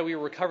plan for how do we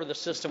recover the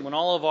system when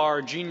all of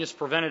our genius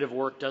preventative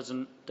work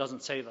doesn't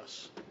save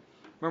us.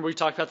 Remember we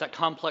talked about that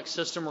complex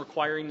system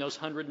requiring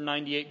those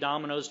 198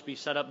 dominoes to be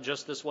set up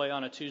just this way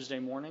on a Tuesday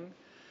morning?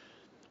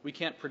 We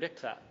can't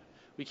predict that.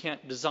 We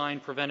can't design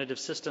preventative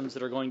systems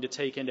that are going to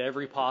take into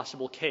every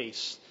possible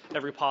case,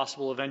 every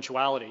possible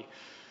eventuality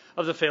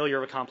of the failure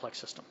of a complex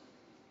system.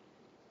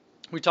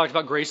 We talked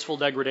about graceful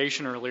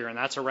degradation earlier, and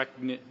that's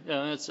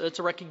it's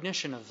a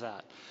recognition of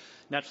that.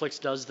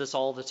 Netflix does this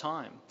all the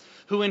time.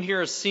 Who in here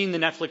has seen the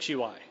Netflix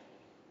UI?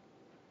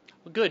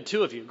 Well, good,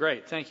 2 of you.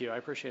 Great, thank you. I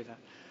appreciate that.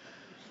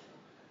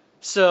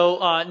 So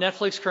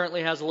Netflix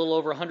currently has a little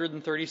over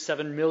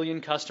 137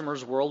 million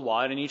customers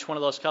worldwide, and each one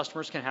of those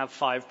customers can have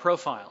 5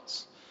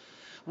 profiles.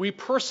 We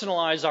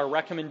personalize our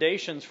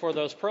recommendations for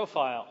those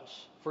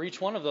profiles, for each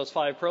one of those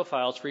 5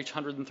 profiles, for each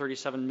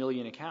 137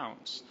 million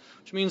accounts,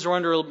 which means we're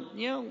under, a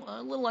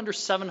little under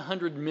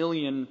 700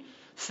 million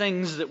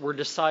things that we're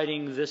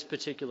deciding this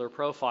particular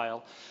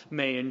profile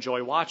may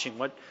enjoy watching.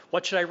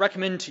 What should I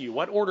recommend to you?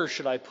 What order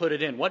should I put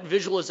it in? What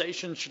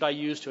visualization should I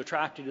use to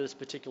attract you to this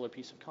particular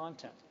piece of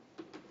content?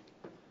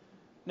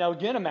 Now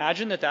again,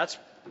 imagine that that's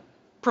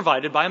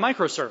provided by a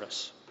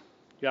microservice.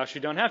 You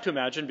actually don't have to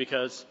imagine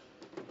because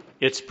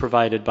it's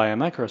provided by a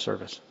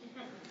microservice.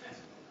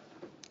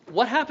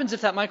 What happens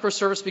if that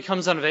microservice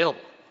becomes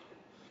unavailable?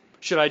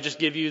 Should I just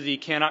give you the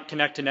cannot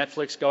connect to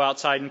Netflix, go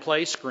outside and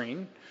play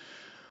screen?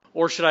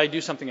 Or should I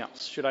do something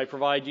else? Should I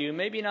provide you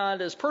maybe not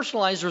as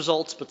personalized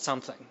results, but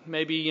something?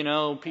 Maybe,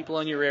 people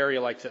in your area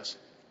like this.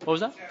 What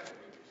was that?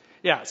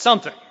 Yeah,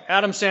 something.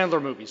 Adam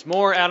Sandler movies.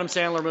 More Adam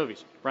Sandler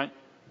movies, right?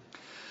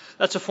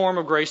 That's a form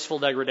of graceful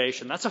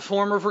degradation. That's a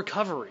form of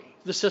recovery.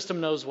 The system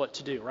knows what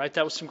to do, right?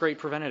 That was some great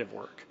preventative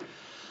work.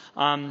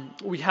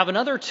 We have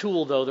another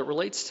tool, though, that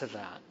relates to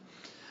that.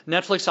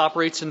 Netflix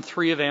operates in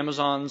 3 of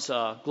Amazon's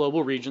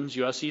global regions,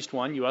 US East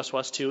 1, US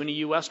West 2, and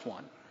EU West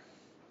 1.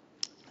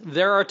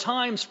 There are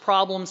times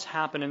problems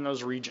happen in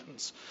those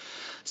regions.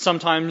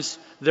 Sometimes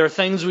there are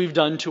things we've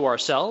done to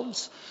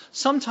ourselves.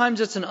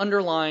 Sometimes it's an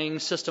underlying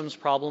systems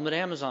problem that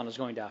Amazon is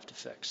going to have to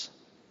fix.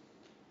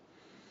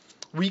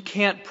 We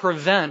can't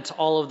prevent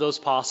all of those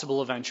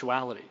possible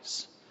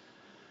eventualities.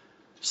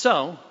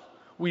 So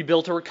we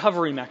built a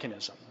recovery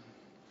mechanism.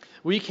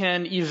 We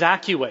can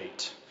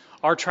evacuate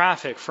our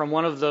traffic from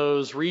one of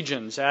those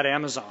regions at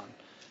Amazon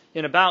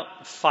in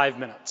about 5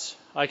 minutes.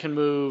 I can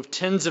move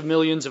tens of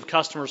millions of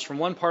customers from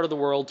one part of the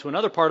world to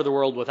another part of the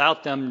world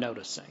without them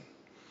noticing.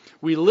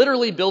 We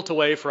literally built a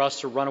way for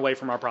us to run away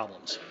from our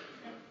problems.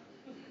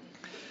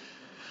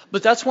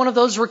 But that's one of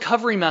those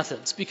recovery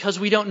methods because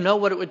we don't know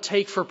what it would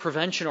take for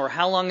prevention or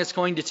how long it's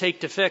going to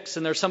take to fix.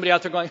 And there's somebody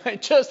out there going, I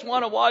just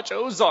want to watch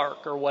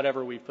Ozark or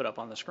whatever we put up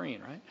on the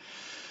screen, right?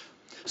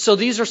 So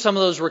these are some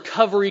of those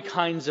recovery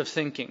kinds of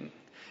thinking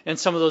and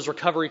some of those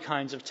recovery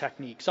kinds of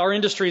techniques. Our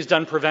industry has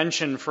done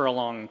prevention for a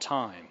long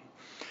time,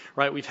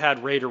 right? We've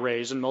had RAID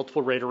arrays and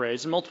multiple RAID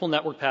arrays and multiple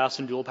network paths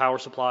and dual power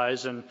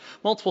supplies and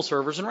multiple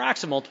servers and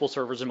racks of multiple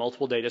servers and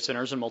multiple data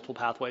centers and multiple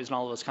pathways and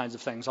all of those kinds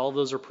of things. All of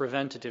those are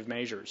preventative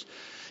measures.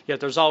 Yet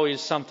there's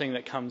always something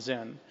that comes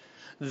in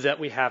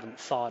that we haven't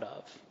thought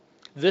of.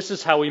 This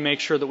is how we make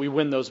sure that we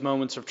win those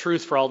moments of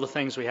truth for all the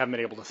things we haven't been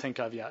able to think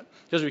of yet,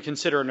 because we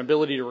consider an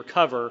ability to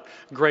recover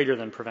greater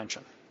than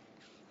prevention.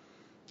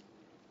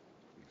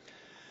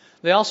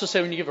 They also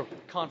say when you give a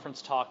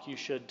conference talk, you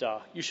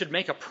should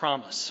make a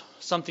promise,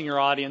 something your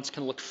audience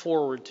can look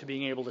forward to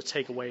being able to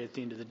take away at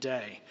the end of the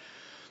day.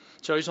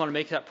 So you always want to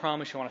make that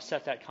promise, you want to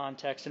set that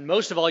context, and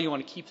most of all, you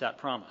want to keep that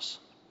promise.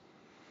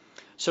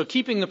 So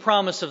keeping the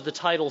promise of the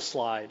title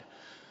slide,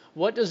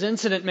 what does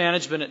incident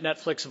management at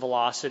Netflix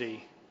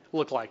Velocity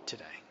look like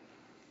today?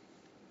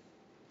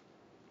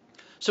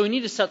 So we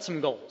need to set some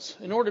goals.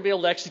 In order to be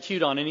able to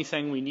execute on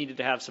anything, we needed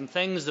to have some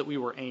things that we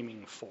were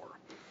aiming for.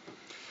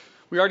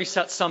 We already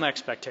set some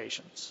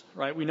expectations,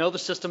 right? We know the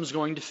system's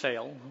going to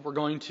fail. We're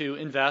going to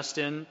invest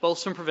in both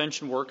some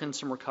prevention work and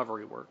some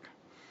recovery work.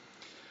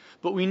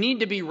 But we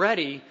need to be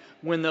ready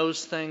when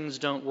those things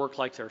don't work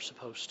like they're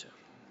supposed to.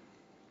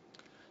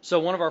 So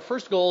one of our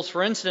first goals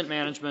for incident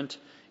management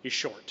is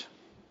short.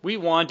 We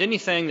want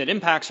anything that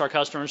impacts our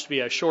customers to be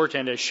as short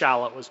and as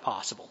shallow as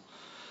possible.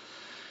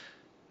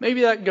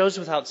 Maybe that goes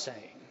without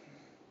saying.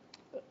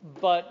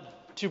 But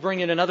to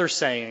bring in another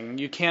saying,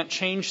 you can't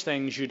change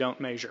things you don't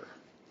measure.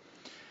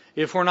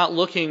 If we're not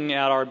looking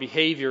at our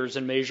behaviors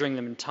and measuring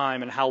them in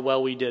time and how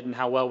well we did and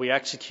how well we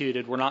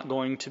executed, we're not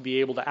going to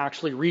be able to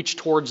actually reach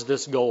towards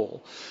this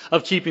goal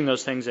of keeping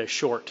those things as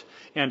short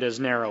and as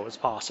narrow as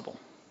possible.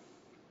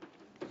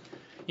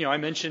 I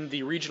mentioned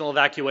the regional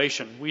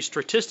evacuation. We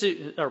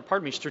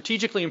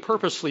strategically and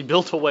purposefully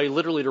built a way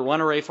literally to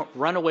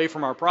run away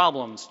from our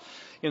problems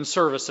in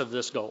service of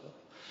this goal.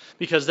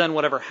 Because then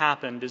whatever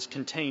happened is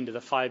contained to the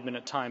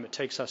 5-minute time it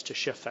takes us to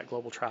shift that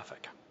global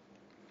traffic.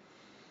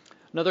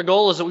 Another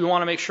goal is that we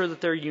want to make sure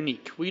that they're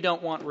unique. We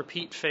don't want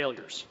repeat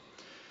failures.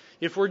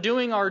 If we're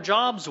doing our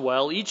jobs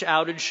well, each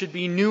outage should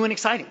be new and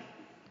exciting,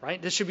 right?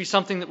 This should be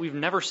something that we've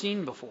never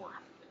seen before.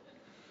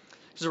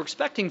 Because we're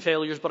expecting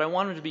failures, but I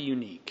want them to be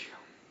unique.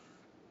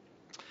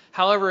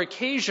 However,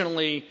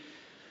 occasionally,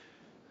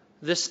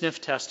 this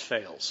sniff test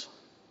fails.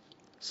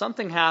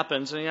 Something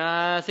happens, and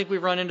I think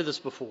we've run into this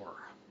before.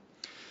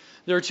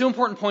 There are two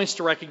important points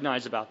to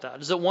recognize about that.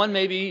 Is that one,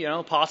 maybe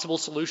a possible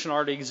solution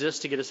already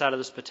exists to get us out of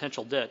this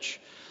potential ditch.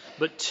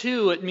 But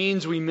two, it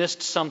means we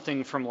missed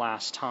something from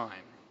last time.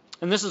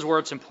 And this is where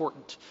it's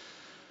important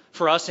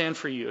for us and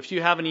for you. If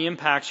you have any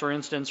impacts or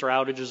incidents or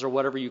outages or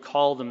whatever you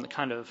call them that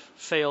kind of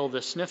fail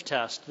this sniff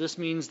test, this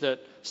means that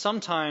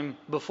sometime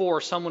before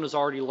someone has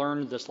already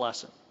learned this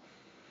lesson.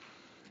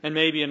 And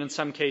maybe, and in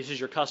some cases,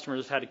 your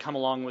customers have had to come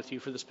along with you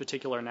for this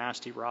particular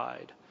nasty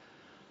ride.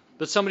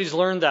 But somebody's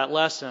learned that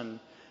lesson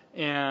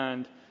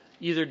and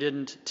either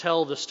didn't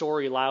tell the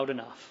story loud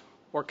enough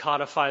or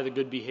codify the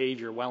good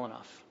behavior well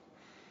enough.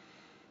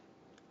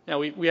 Now,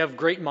 we have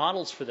great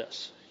models for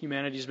this.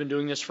 Humanity's been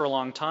doing this for a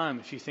long time.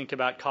 If you think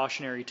about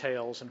cautionary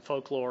tales and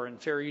folklore and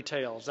fairy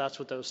tales, that's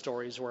what those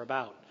stories were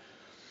about.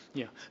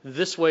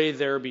 This way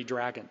there be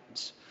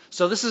dragons.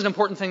 So this is an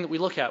important thing that we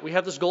look at. We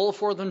have this goal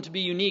for them to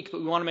be unique, but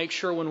we want to make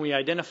sure when we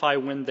identify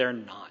when they're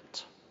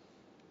not.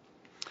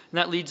 And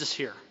that leads us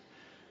here.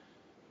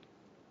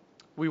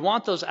 We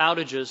want those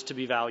outages to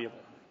be valuable.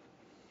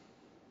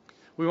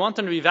 We want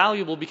them to be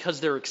valuable because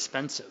they're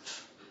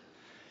expensive.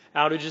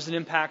 Outages and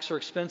impacts are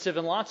expensive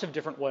in lots of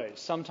different ways.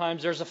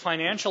 Sometimes there's a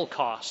financial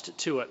cost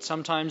to it.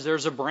 Sometimes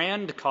there's a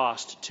brand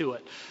cost to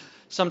it.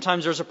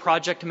 Sometimes there's a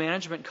project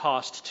management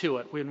cost to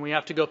it. When we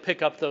have to go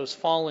pick up those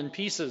fallen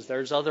pieces,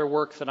 there's other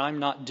work that I'm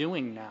not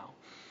doing now.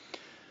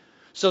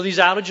 So these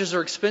outages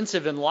are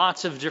expensive in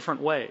lots of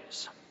different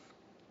ways.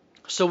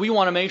 So we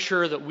want to make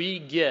sure that we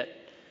get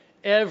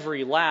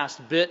every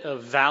last bit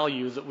of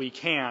value that we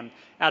can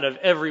out of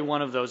every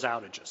one of those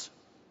outages.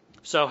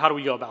 So how do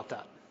we go about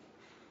that?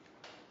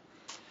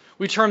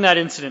 We term that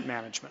incident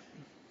management.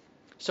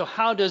 So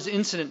how does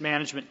incident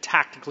management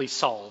tactically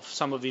solve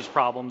some of these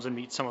problems and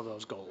meet some of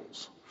those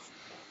goals?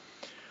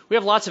 We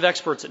have lots of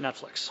experts at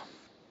Netflix.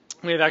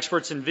 We have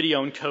experts in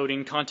video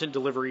encoding, content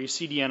delivery,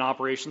 CDN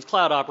operations,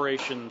 cloud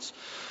operations,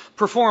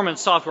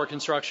 performance, software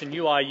construction,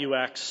 UI,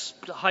 UX,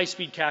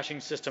 high-speed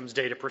caching systems,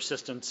 data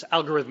persistence,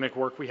 algorithmic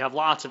work. We have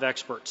lots of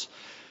experts.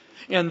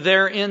 And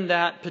they're in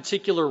that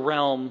particular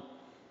realm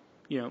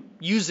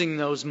using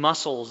those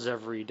muscles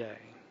every day.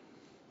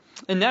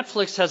 And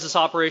Netflix has this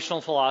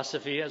operational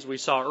philosophy, as we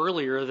saw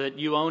earlier, that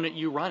you own it,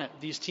 you run it.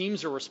 These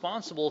teams are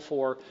responsible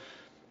for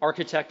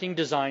architecting,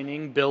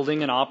 designing,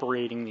 building, and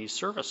operating these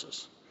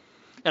services.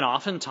 And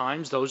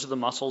oftentimes, those are the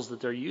muscles that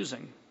they're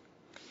using.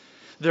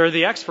 They're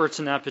the experts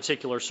in that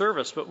particular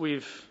service, but we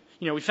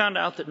found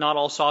out that not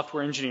all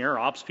software engineer or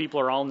ops people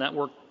are all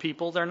network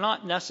people. They're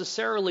not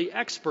necessarily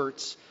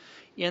experts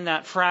in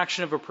that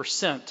fraction of a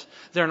percent.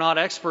 They're not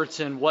experts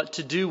in what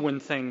to do when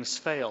things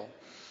fail.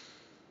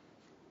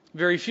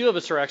 Very few of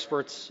us are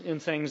experts in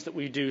things that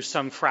we do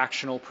some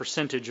fractional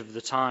percentage of the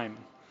time.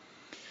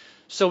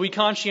 So we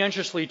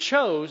conscientiously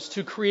chose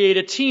to create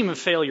a team of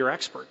failure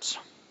experts.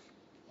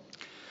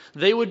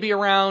 They would be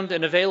around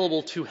and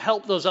available to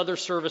help those other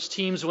service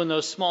teams when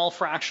those small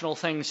fractional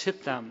things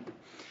hit them,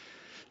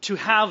 to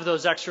have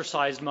those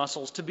exercised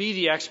muscles, to be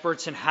the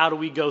experts in how do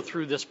we go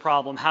through this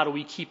problem, how do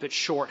we keep it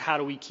short, how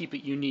do we keep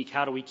it unique,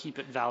 how do we keep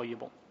it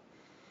valuable.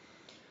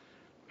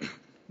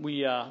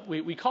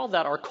 We call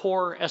that our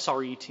core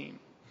SRE team.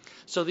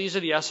 So these are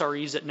the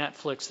SREs at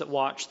Netflix that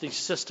watch the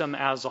system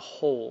as a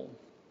whole.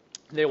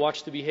 They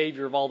watch the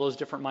behavior of all those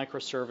different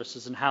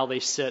microservices and how they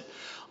sit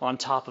on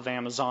top of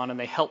Amazon, and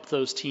they help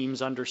those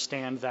teams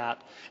understand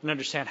that and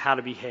understand how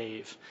to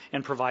behave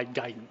and provide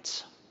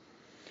guidance.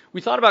 We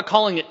thought about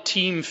calling it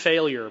team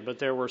failure, but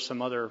there were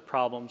some other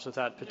problems with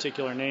that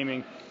particular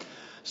naming.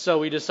 So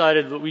we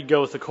decided that we'd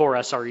go with the core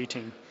SRE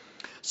team.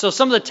 So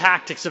some of the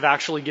tactics of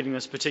actually getting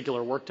this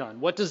particular work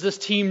done. What does this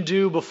team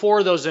do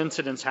before those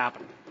incidents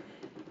happen?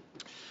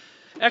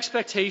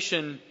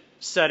 Expectation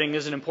setting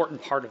is an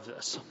important part of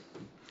this.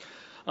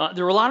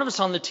 There were a lot of us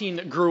on the team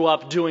that grew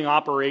up doing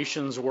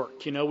operations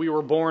work. We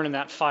were born in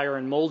that fire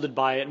and molded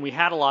by it, and we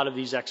had a lot of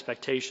these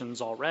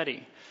expectations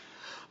already.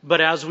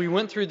 But as we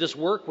went through this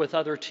work with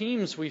other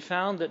teams, we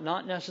found that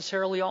not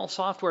necessarily all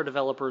software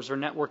developers or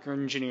network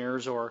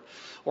engineers or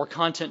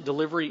content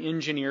delivery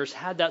engineers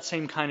had that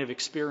same kind of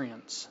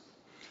experience.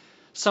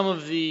 Some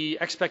of the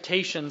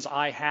expectations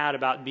I had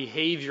about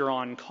behavior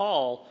on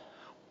call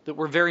that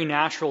were very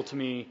natural to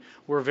me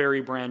were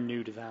very brand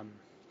new to them.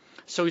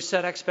 So we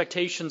set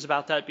expectations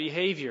about that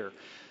behavior.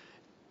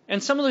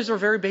 And some of these are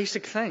very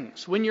basic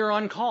things. When you're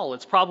on call,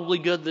 it's probably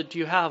good that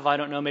you have,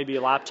 maybe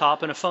a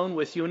laptop and a phone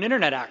with you and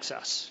internet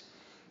access.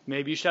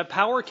 Maybe you should have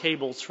power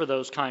cables for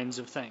those kinds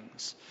of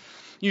things.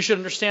 You should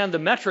understand the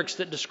metrics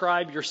that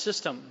describe your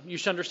system. You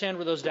should understand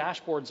where those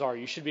dashboards are.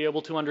 You should be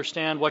able to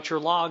understand what your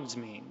logs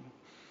mean.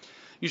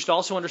 You should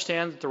also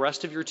understand that the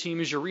rest of your team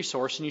is your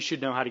resource and you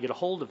should know how to get a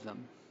hold of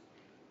them.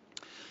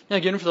 Now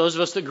again, for those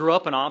of us that grew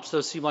up in ops,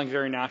 those seem like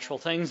very natural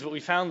things, but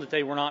we found that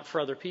they were not for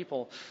other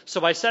people.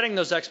 So by setting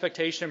those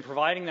expectations and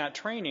providing that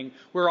training,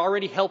 we're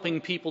already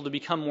helping people to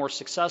become more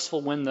successful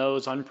when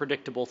those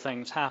unpredictable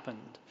things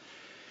happened.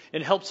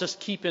 It helps us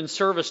keep in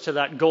service to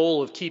that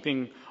goal of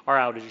keeping our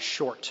outages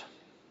short.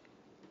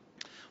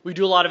 We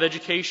do a lot of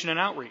education and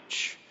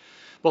outreach,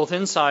 both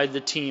inside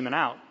the team and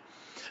out.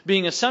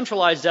 Being a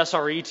centralized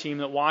SRE team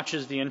that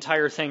watches the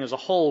entire thing as a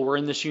whole, we're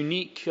in this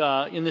unique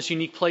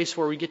place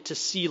where we get to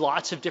see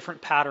lots of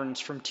different patterns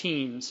from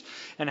teams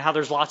and how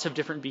there's lots of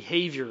different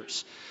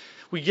behaviors.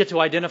 We get to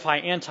identify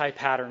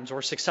anti-patterns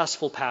or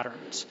successful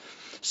patterns.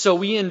 So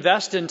we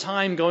invest in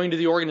time going to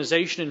the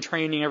organization and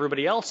training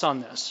everybody else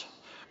on this.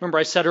 Remember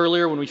I said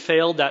earlier when we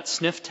failed that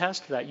sniff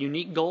test, that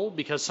unique goal,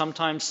 because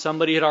sometimes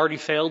somebody had already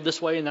failed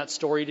this way and that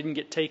story didn't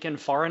get taken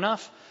far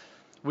enough?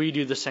 We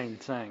do the same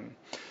thing.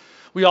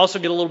 We also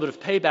get a little bit of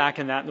payback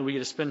in that, and then we get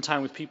to spend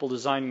time with people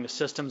designing the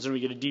systems, and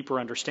we get a deeper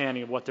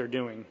understanding of what they're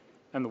doing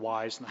and the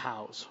whys and the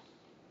hows.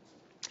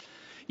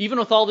 Even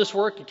with all this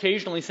work,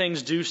 occasionally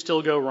things do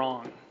still go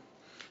wrong.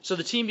 So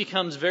the team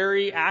becomes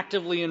very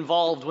actively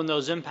involved when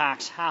those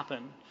impacts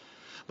happen.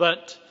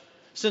 But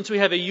since we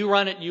have a you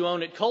run it, you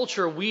own it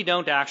culture, we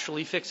don't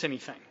actually fix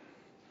anything.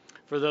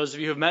 For those of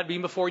you who have met me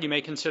before, you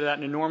may consider that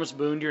an enormous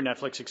boon to your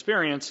Netflix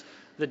experience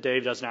that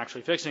Dave doesn't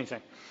actually fix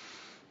anything.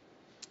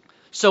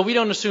 So we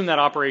don't assume that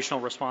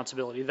operational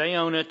responsibility. They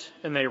own it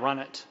and they run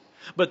it.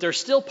 But there's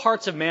still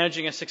parts of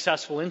managing a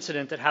successful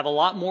incident that have a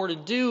lot more to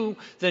do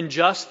than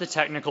just the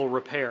technical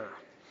repair.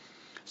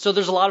 So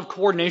there's a lot of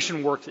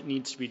coordination work that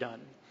needs to be done.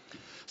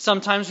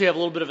 Sometimes we have a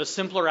little bit of a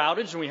simpler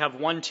outage and we have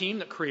one team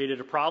that created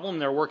a problem.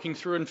 They're working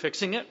through and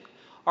fixing it.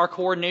 Our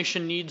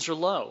coordination needs are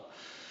low.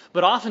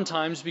 But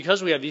oftentimes,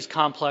 because we have these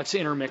complex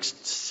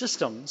intermixed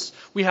systems,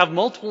 we have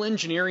multiple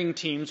engineering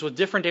teams with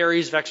different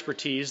areas of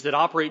expertise that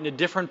operate in a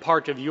different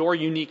part of your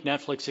unique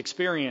Netflix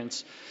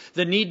experience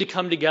that need to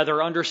come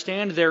together,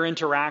 understand their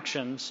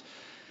interactions,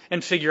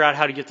 and figure out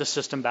how to get the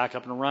system back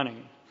up and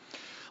running.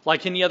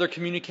 Like any other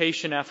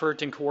communication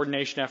effort and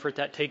coordination effort,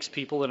 that takes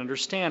people that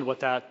understand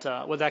what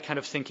that kind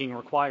of thinking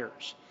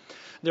requires.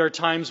 There are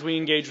times we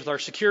engage with our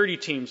security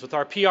teams, with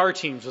our PR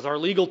teams, with our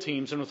legal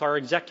teams, and with our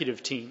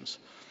executive teams.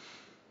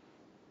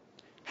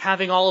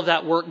 Having all of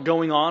that work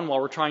going on while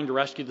we're trying to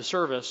rescue the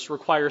service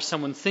requires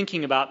someone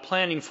thinking about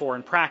planning for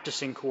and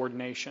practicing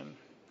coordination.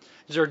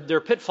 There are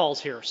pitfalls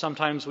here.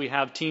 Sometimes we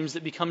have teams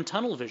that become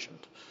tunnel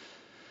visioned.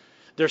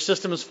 Their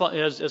system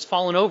has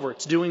fallen over.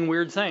 It's doing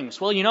weird things.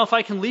 Well, you know, if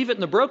I can leave it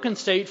in the broken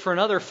state for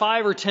another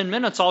 5 or 10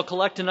 minutes, I'll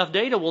collect enough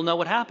data, we'll know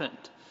what happened.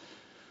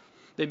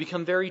 They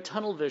become very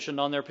tunnel visioned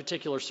on their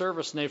particular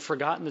service, and they've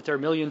forgotten that there are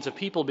millions of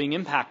people being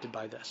impacted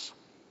by this.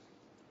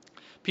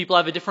 People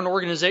have a different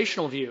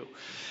organizational view.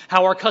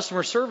 How our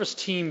customer service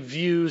team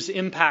views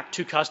impact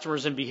to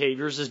customers and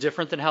behaviors is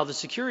different than how the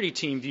security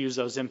team views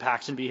those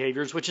impacts and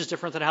behaviors, which is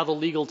different than how the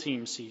legal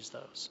team sees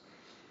those.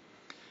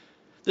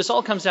 This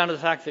all comes down to the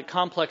fact that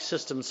complex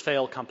systems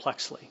fail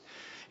complexly.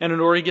 And in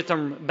order to get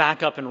them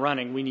back up and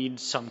running, we need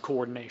some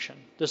coordination.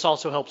 This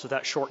also helps with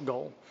that short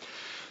goal.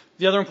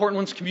 The other important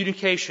one is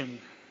communication.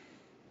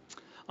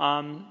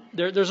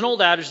 There's an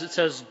old adage that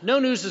says, no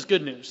news is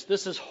good news.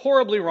 This is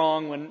horribly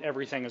wrong when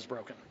everything is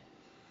broken.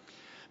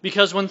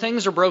 Because when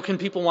things are broken,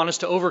 people want us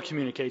to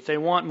over-communicate. They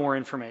want more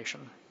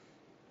information.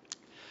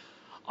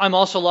 I'm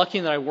also lucky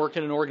in that I work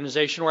in an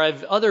organization where I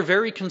have other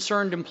very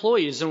concerned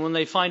employees, and when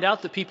they find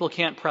out that people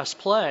can't press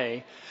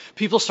play,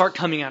 people start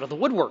coming out of the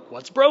woodwork.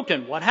 What's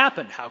broken? What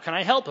happened? How can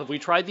I help? Have we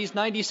tried these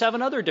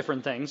 97 other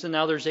different things? And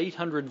now there's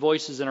 800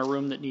 voices in a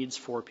room that needs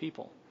 4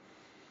 people.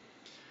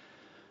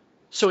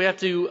 So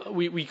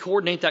we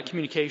coordinate that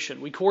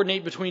communication. We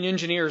coordinate between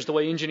engineers the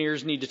way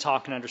engineers need to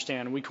talk and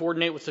understand. We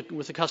coordinate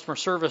with the customer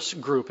service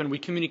group, and we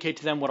communicate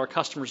to them what our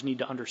customers need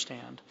to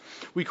understand.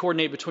 We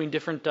coordinate between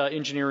different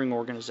engineering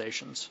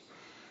organizations.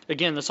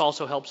 Again, this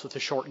also helps with the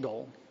short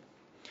goal.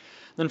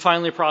 Then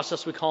finally, a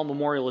process we call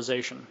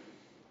memorialization.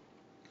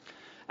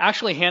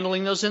 Actually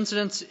handling those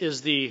incidents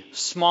is the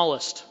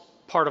smallest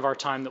part of our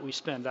time that we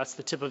spend. That's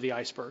the tip of the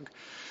iceberg.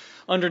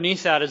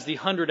 Underneath that is the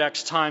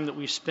 100x time that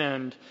we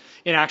spend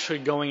in actually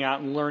going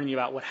out and learning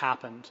about what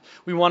happened.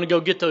 We want to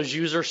go get those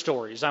user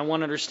stories. I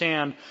want to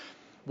understand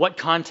what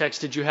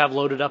context did you have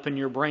loaded up in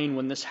your brain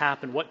when this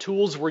happened? What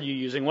tools were you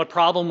using? What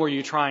problem were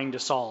you trying to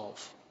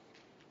solve?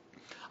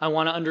 I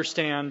want to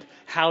understand,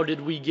 how did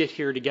we get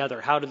here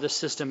together? How did the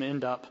system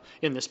end up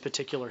in this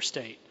particular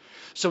state?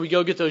 So we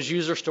go get those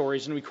user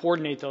stories and we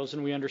coordinate those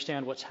and we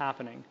understand what's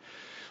happening.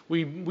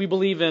 We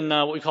believe in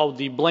what we call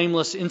the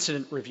blameless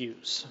incident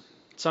reviews.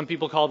 Some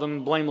people call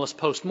them blameless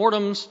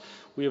postmortems.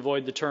 We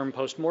avoid the term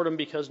postmortem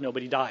because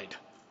nobody died.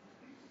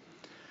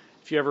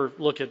 If you ever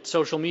look at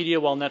social media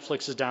while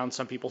Netflix is down,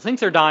 some people think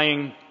they're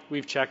dying.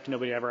 We've checked,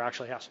 nobody ever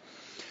actually has.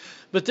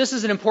 But this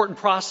is an important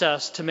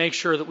process to make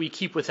sure that we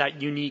keep with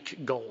that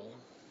unique goal.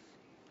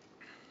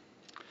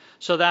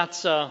 So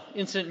that's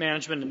incident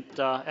management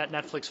at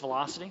Netflix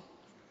Velocity.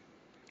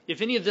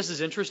 If any of this is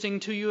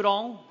interesting to you at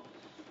all,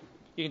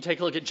 you can take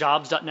a look at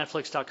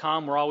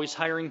jobs.netflix.com. We're always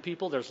hiring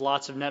people. There's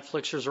lots of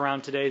Netflixers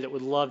around today that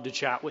would love to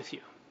chat with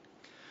you.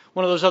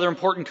 One of those other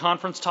important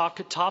conference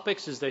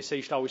topics is they say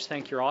you should always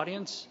thank your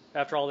audience.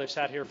 After all, they've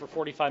sat here for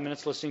 45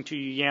 minutes listening to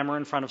you yammer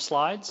in front of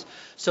slides.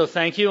 So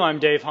thank you. I'm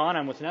Dave Hahn.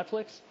 I'm with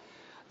Netflix.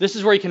 This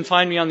is where you can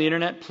find me on the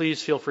internet.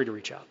 Please feel free to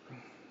reach out.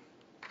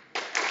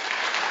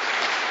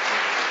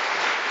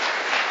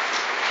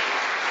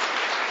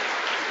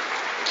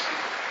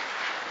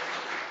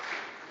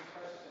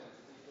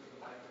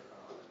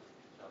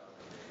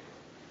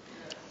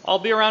 I'll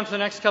be around for the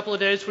next couple of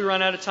days. If we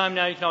run out of time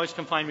now, you can always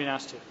come find me and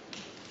ask too.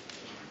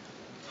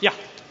 Yeah.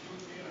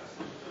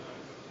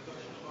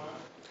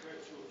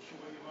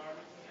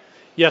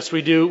 Yes,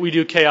 we do. We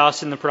do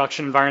chaos in the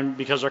production environment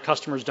because our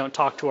customers don't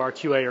talk to our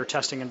QA or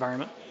testing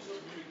environment.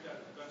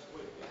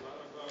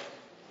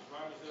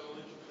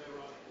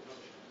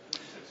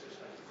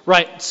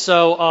 Right.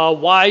 So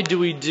why do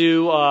we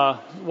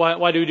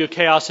do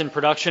chaos in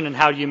production, and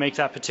how do you make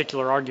that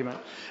particular argument?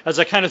 As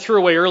I kind of threw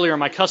away earlier,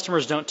 my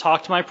customers don't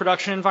talk to my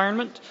production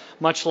environment,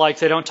 much like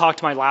they don't talk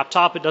to my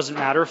laptop. It doesn't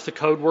matter if the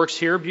code works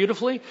here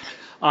beautifully.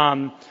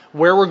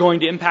 Where we're going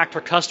to impact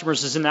our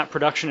customers is in that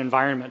production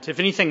environment. If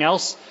anything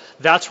else,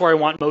 that's where I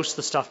want most of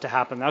the stuff to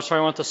happen. That's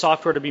where I want the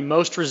software to be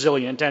most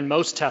resilient and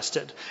most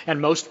tested and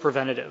most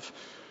preventative.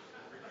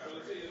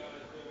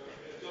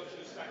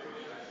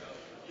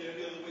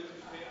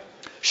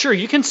 Sure,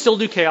 you can still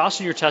do chaos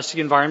in your testing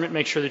environment,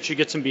 make sure that you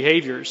get some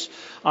behaviors.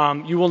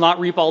 You will not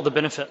reap all the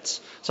benefits.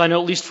 So I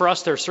know, at least for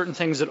us, there are certain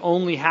things that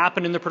only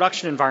happen in the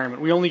production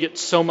environment. We only get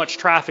so much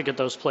traffic at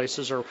those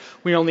places, or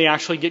we only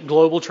actually get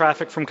global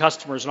traffic from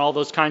customers and all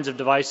those kinds of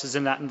devices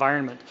in that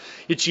environment.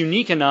 It's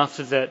unique enough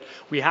that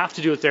we have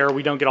to do it there, or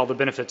we don't get all the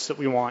benefits that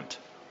we want.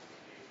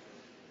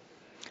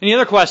 Any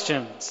other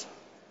questions?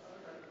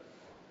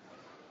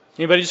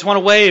 Anybody just want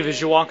to wave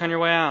as you walk on your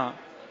way out?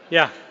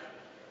 Yeah.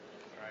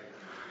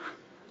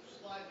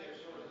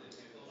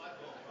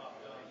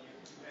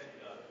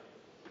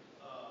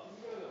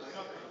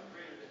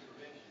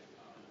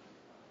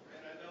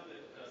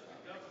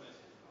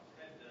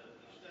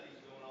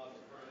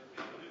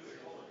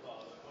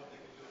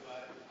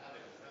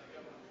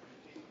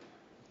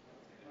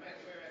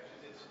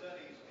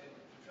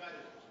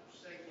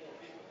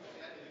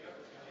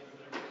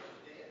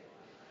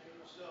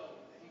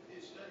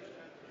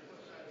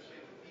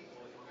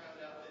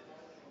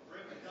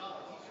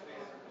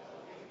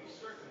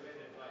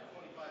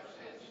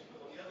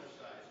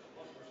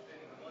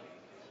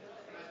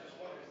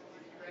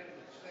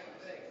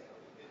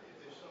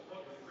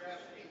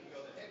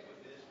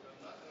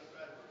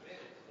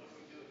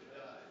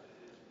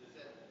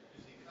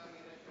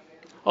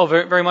 Oh,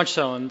 very, very much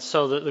so. And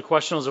so the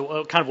question was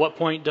kind of what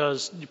point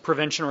does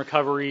prevention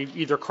recovery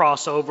either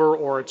cross over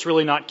or it's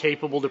really not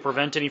capable to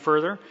prevent any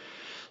further?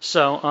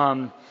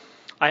 So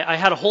I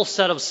had a whole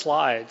set of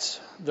slides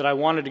that I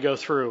wanted to go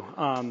through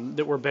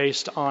that were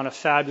based on a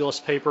fabulous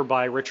paper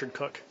by Richard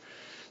Cook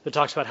that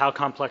talks about how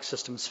complex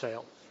systems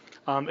fail.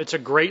 It's a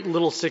great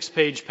little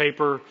 6-page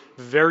paper,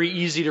 very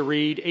easy to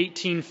read,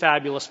 18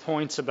 fabulous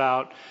points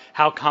about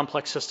how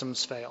complex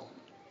systems fail.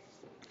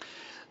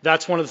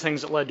 That's one of the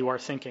things that led to our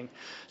thinking.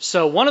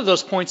 So one of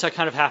those points I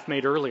kind of half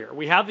made earlier.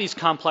 We have these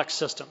complex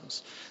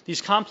systems.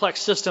 These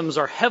complex systems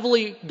are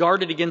heavily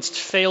guarded against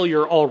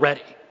failure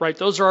already, right?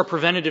 Those are our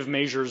preventative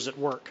measures at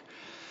work.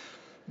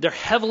 They're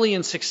heavily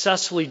and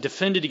successfully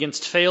defended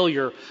against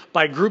failure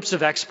by groups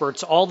of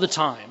experts all the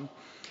time,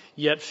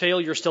 yet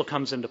failure still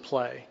comes into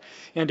play.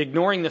 And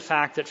ignoring the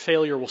fact that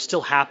failure will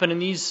still happen in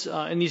these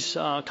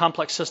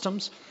complex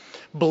systems,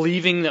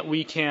 believing that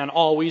we can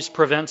always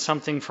prevent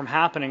something from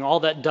happening,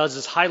 all that does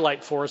is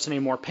highlight for us in a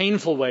more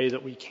painful way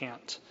that we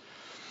can't.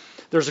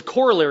 There's a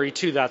corollary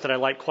to that I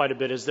like quite a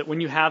bit, is that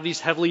when you have these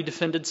heavily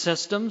defended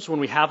systems, when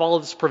we have all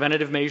of these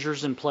preventative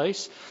measures in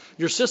place,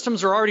 your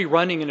systems are already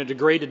running in a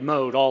degraded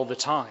mode all the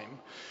time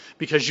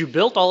because you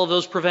built all of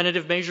those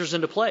preventative measures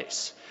into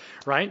place,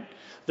 right?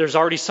 There's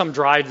already some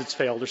drive that's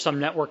failed or some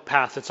network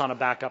path that's on a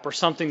backup or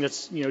something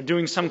that's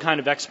doing some kind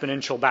of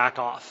exponential back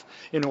off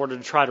in order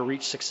to try to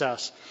reach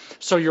success.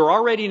 So you're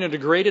already in a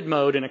degraded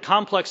mode in a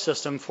complex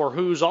system for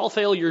whose all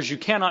failures you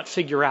cannot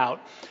figure out,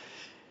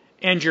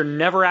 and you're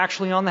never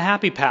actually on the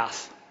happy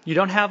path. You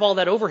don't have all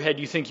that overhead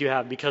you think you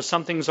have because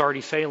something's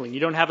already failing.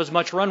 You don't have as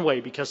much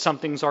runway because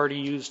something's already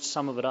used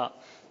some of it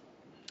up.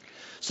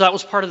 So that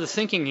was part of the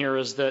thinking here,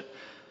 is that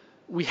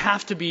we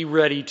have to be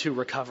ready to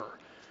recover.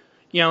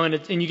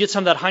 And you get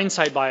some of that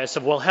hindsight bias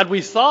of, well, had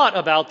we thought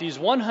about these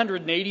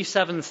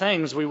 187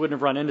 things, we wouldn't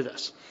have run into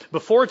this.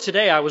 Before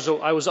today, I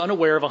was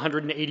unaware of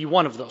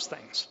 181 of those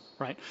things,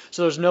 right?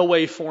 So there's no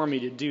way for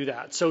me to do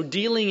that. So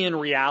dealing in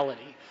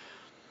reality,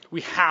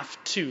 we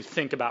have to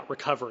think about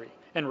recovery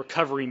and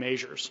recovery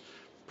measures.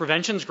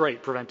 Prevention's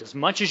great. Prevent as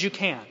much as you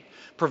can.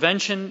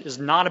 Prevention is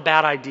not a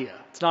bad idea.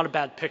 It's not a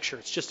bad picture.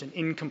 It's just an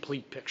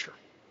incomplete picture.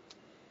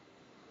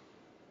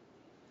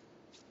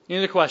 Any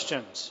other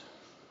questions?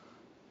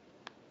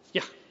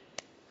 Yeah.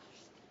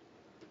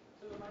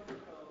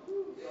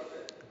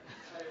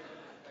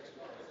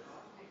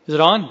 Is it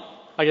on?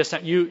 I guess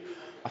not. You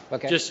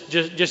okay.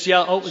 Just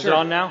yell. Oh, is it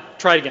on now?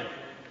 Try it again.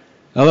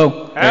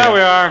 Hello. There we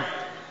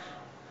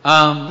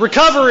are.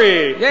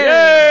 Recovery.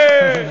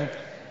 Yay!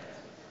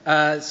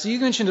 So you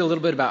mentioned a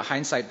little bit about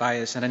hindsight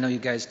bias, and I know you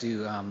guys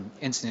do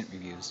incident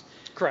reviews.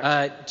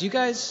 Correct.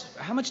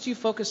 How much do you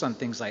focus on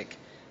things like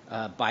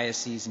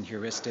biases and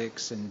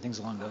heuristics and things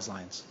along those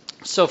lines?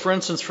 So, for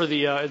instance, for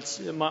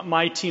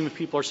my team of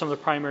people are some of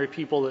the primary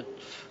people that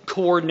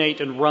coordinate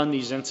and run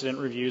these incident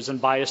reviews, and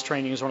bias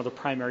training is one of the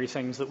primary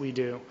things that we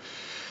do,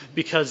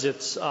 because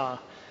it's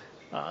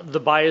the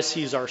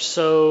biases are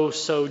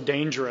so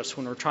dangerous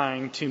when we're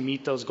trying to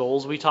meet those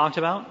goals we talked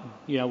about.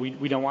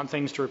 We don't want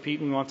things to repeat,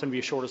 and we want them to be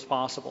as short as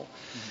possible.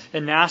 Mm-hmm.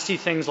 And nasty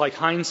things like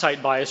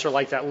hindsight bias are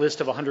like that list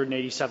of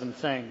 187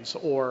 things,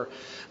 or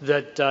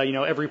that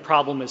every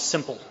problem is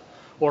simple,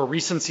 or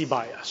recency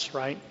bias,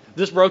 right?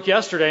 This broke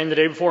yesterday and the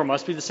day before,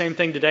 must be the same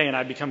thing today, and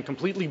I become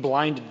completely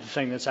blinded to the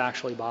thing that's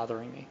actually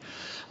bothering me.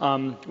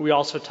 We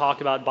also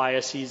talk about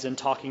biases in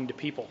talking to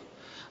people.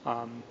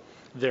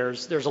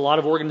 There's a lot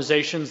of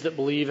organizations that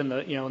believe in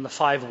the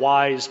 5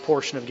 whys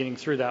portion of getting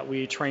through that.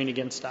 We train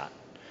against that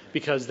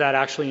because that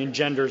actually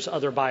engenders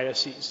other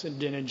biases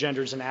and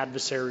engenders an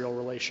adversarial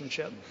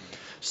relationship.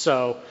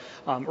 So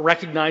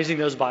recognizing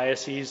those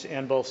biases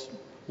and both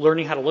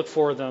learning how to look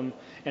for them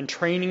and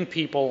training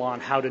people on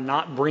how to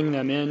not bring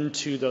them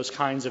into those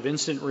kinds of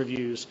incident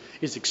reviews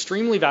is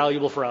extremely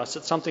valuable for us.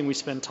 It's something we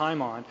spend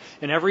time on.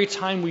 And every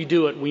time we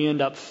do it, we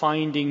end up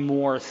finding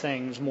more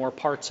things, more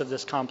parts of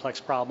this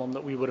complex problem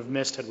that we would have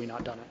missed had we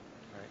not done it.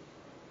 All right.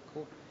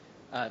 Cool.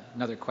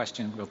 Another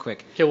question real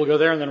quick. Okay, we'll go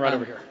there and then right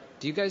over here.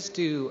 Do you guys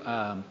do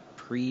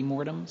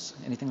pre-mortems,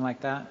 anything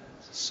like that?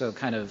 So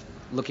kind of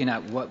looking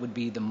at what would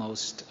be the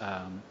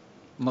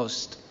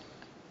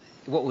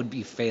what would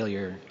be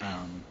failure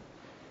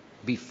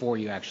before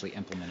you actually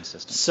implement a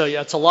system? So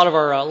yeah, it's a lot of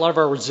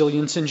our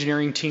resilience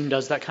engineering team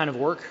does that kind of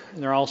work,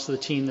 and they're also the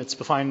team that's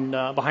behind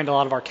a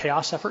lot of our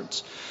chaos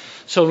efforts.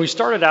 So when we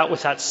started out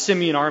with that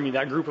simian army,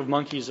 that group of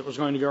monkeys that was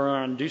going to go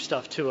around and do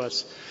stuff to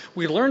us,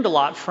 we learned a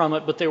lot from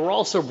it, but they were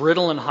also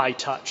brittle and high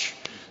touch.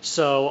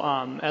 So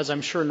as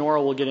I'm sure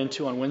Nora will get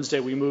into on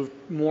Wednesday, we moved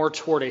more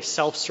toward a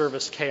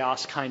self-service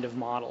chaos kind of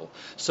model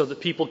so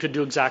that people could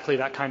do exactly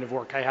that kind of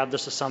work. I have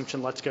this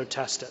assumption, let's go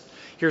test it.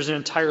 Here's an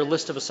entire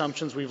list of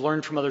assumptions we've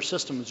learned from other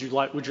systems.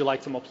 Would you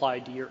like them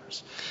applied to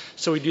yours?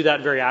 So we do that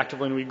very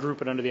actively, and we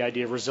group it under the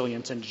idea of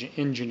resilience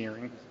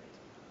engineering.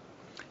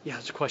 Yeah,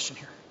 there's a question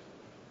here.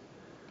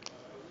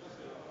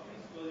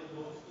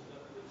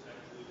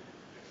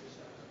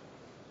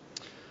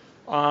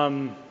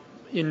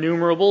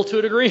 Innumerable to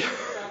a degree.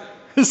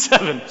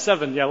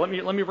 Seven. Yeah. Let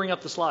me bring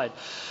up the slide.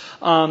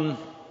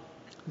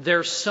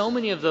 There's so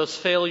many of those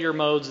failure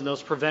modes and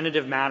those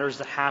preventative matters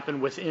that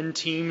happen within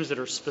teams that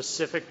are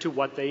specific to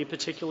what they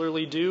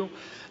particularly do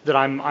that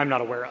I'm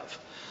not aware of.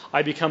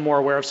 I become more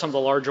aware of some of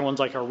the larger ones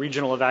like our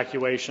regional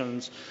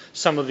evacuations,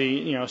 some of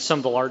the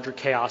larger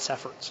chaos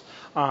efforts.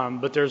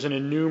 But there's an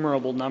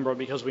innumerable number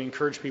because we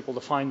encourage people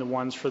to find the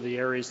ones for the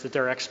areas that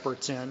they're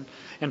experts in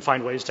and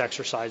find ways to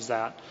exercise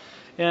that.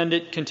 And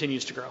it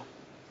continues to grow.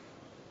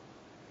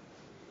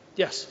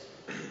 Yes?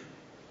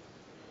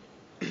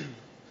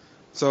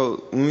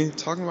 So when we're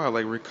talking about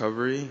like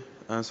recovery,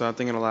 so I'm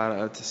thinking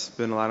I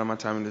spend a lot of my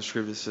time in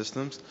distributed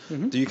systems.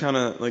 Mm-hmm.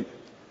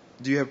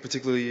 Do you have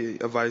particularly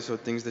advice or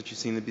things that you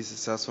seem to be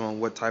successful on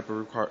what type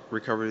of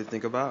recovery to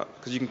think about?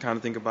 Because you can kind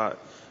of think about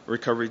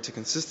recovery to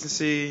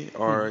consistency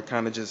or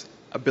kind of just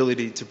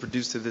ability to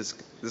produce to this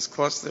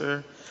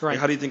cluster. Right. Like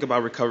how do you think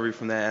about recovery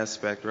from that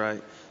aspect,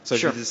 right? So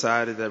if you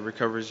decided that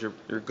recovery is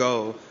your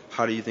goal,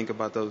 how do you think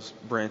about those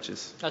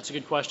branches? That's a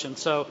good question.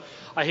 So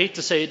I hate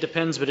to say it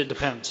depends, but it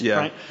depends. Yeah,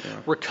 right? yeah.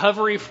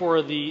 Recovery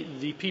for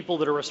the people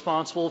that are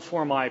responsible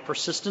for my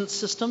persistence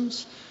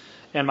systems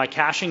and my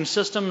caching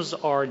systems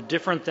are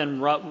different than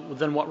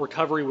what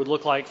recovery would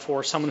look like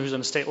for someone who's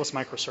in a stateless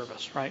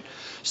microservice, right?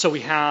 So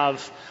we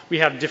have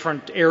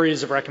different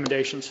areas of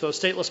recommendations. So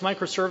stateless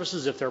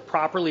microservices, if they're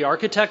properly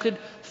architected,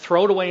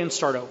 throw it away and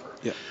start over.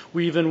 Yeah.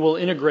 We even will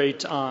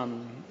integrate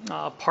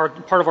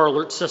part of our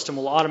alert system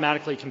will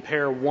automatically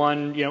compare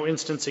one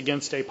instance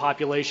against a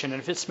population, and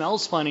if it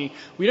smells funny,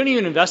 we don't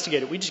even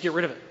investigate it. We just get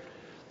rid of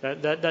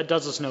it. That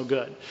does us no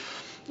good.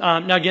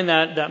 Now again,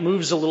 that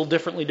moves a little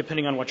differently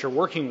depending on what you're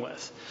working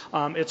with.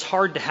 It's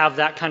hard to have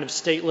that kind of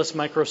stateless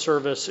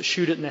microservice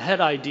shoot it in the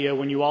head idea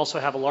when you also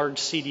have a large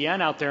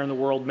CDN out there in the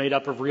world made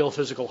up of real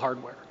physical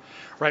hardware,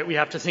 right? We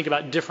have to think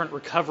about different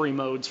recovery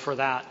modes for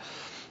that.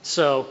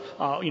 So,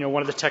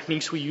 one of the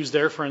techniques we use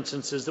there, for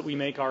instance, is that we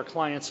make our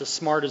clients as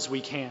smart as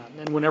we can.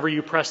 And whenever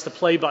you press the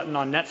play button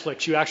on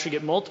Netflix, you actually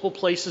get multiple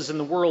places in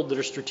the world that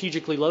are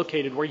strategically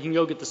located where you can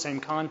go get the same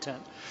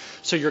content.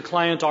 So your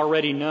client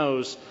already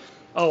knows,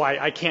 oh,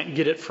 I can't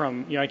get it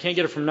from, I can't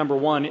get it from number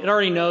 1. It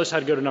already knows how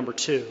to go to number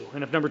 2.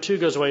 And if number 2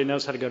 goes away, it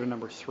knows how to go to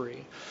number 3.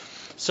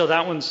 So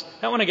that one,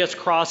 I guess,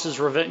 crosses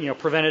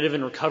preventative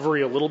and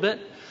recovery a little bit.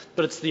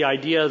 But it's the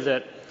idea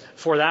that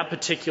for that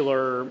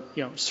particular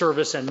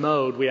service and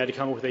mode, we had to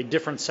come up with a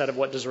different set of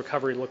what does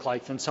recovery look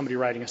like than somebody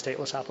writing a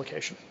stateless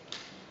application.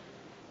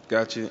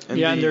 Gotcha.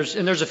 And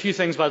there's a few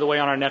things, by the way,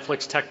 on our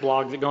Netflix tech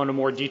blog that go into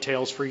more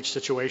details for each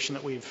situation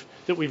that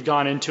we've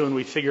gone into and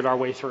we've figured our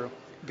way through.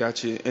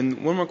 Gotcha.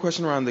 And one more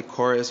question around the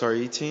core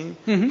SRE team.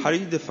 Mm-hmm. How do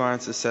you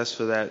define success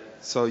for that?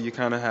 So you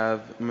kind of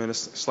have, a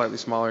slightly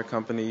smaller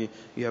company.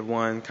 You have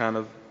one kind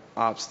of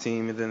ops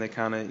team, and then they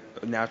kind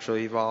of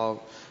naturally evolve.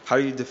 How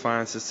do you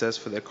define success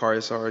for the core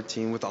SRE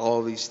team with all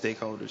of these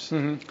stakeholders?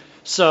 Mm-hmm.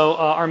 So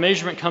our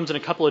measurement comes in a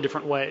couple of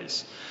different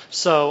ways.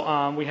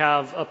 So we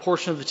have a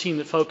portion of the team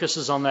that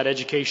focuses on that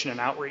education and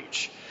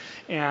outreach.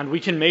 And we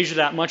can measure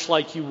that much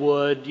like you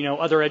would,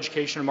 other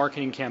education and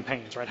marketing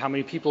campaigns, right? How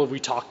many people have we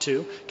talked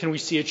to? Can we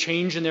see a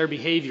change in their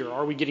behavior?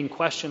 Are we getting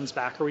questions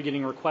back? Are we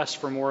getting requests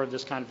for more of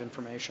this kind of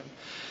information?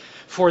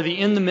 For the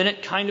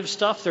in-the-minute kind of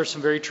stuff, there's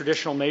some very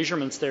traditional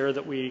measurements there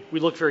that we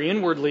look very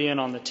inwardly in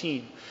on the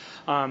team.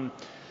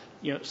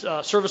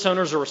 Service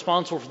owners are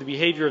responsible for the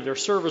behavior of their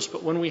service,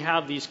 but when we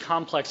have these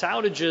complex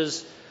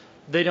outages,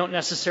 they don't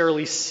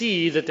necessarily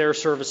see that their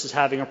service is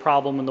having a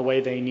problem in the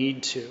way they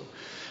need to.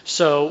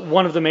 So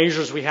one of the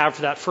measures we have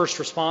for that first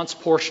response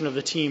portion of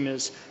the team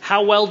is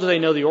how well do they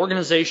know the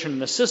organization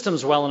and the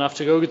systems well enough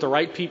to go get the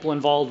right people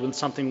involved when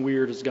something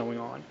weird is going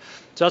on.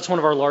 So that's one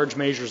of our large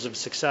measures of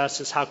success,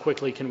 is how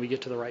quickly can we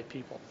get to the right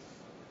people.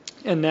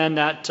 And then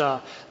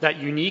that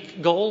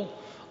unique goal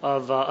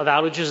of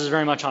outages is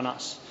very much on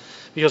us.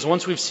 Because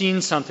once we've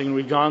seen something and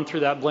we've gone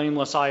through that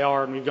blameless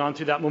IR and we've gone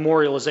through that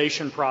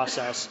memorialization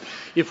process,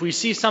 if we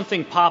see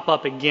something pop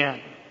up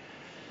again,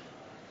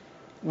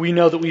 we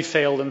know that we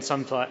failed in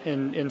some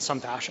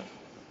fashion,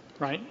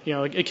 right?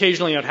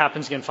 Occasionally it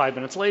happens again 5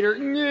 minutes later.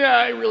 Yeah,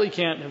 I really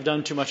can't have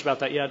done too much about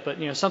that yet. But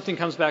something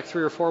comes back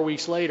 3 or 4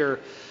 weeks later.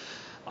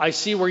 I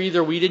see where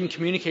either we didn't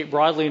communicate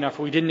broadly enough,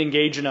 or we didn't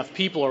engage enough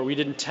people, or we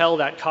didn't tell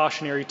that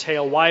cautionary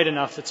tale wide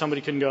enough that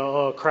somebody can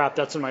go, oh crap,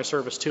 that's in my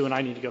service too, and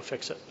I need to go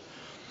fix it.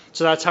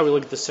 So that's how we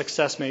look at the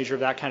success measure of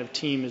that kind of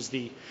team. Is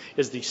the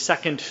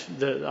second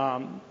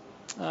kind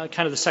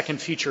of the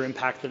second feature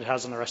impact that it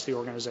has on the rest of the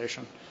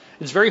organization.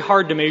 It's very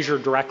hard to measure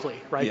directly,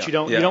 right?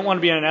 Yeah, you don't want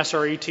to be on an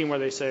SRE team where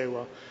they say,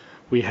 well,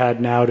 we had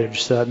an outage,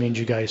 so that means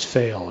you guys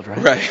failed,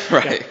 right?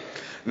 Right. Yeah.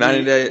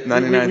 99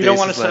 days. We don't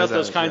want to set up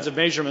those kinds of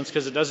measurements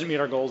because it doesn't meet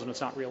our goals and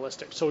it's not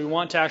realistic. So we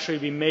want to actually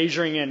be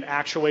measuring and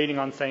actuating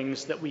on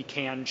things that we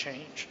can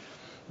change.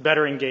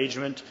 Better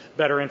engagement,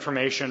 better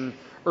information,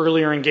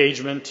 earlier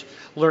engagement,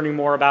 learning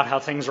more about how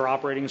things are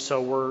operating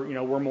so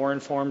we're more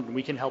informed and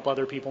we can help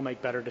other people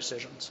make better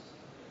decisions.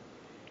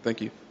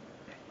 Thank you.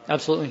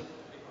 Absolutely.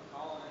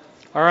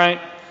 All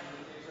right.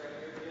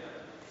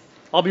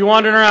 I'll be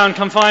wandering around.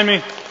 Come find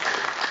me.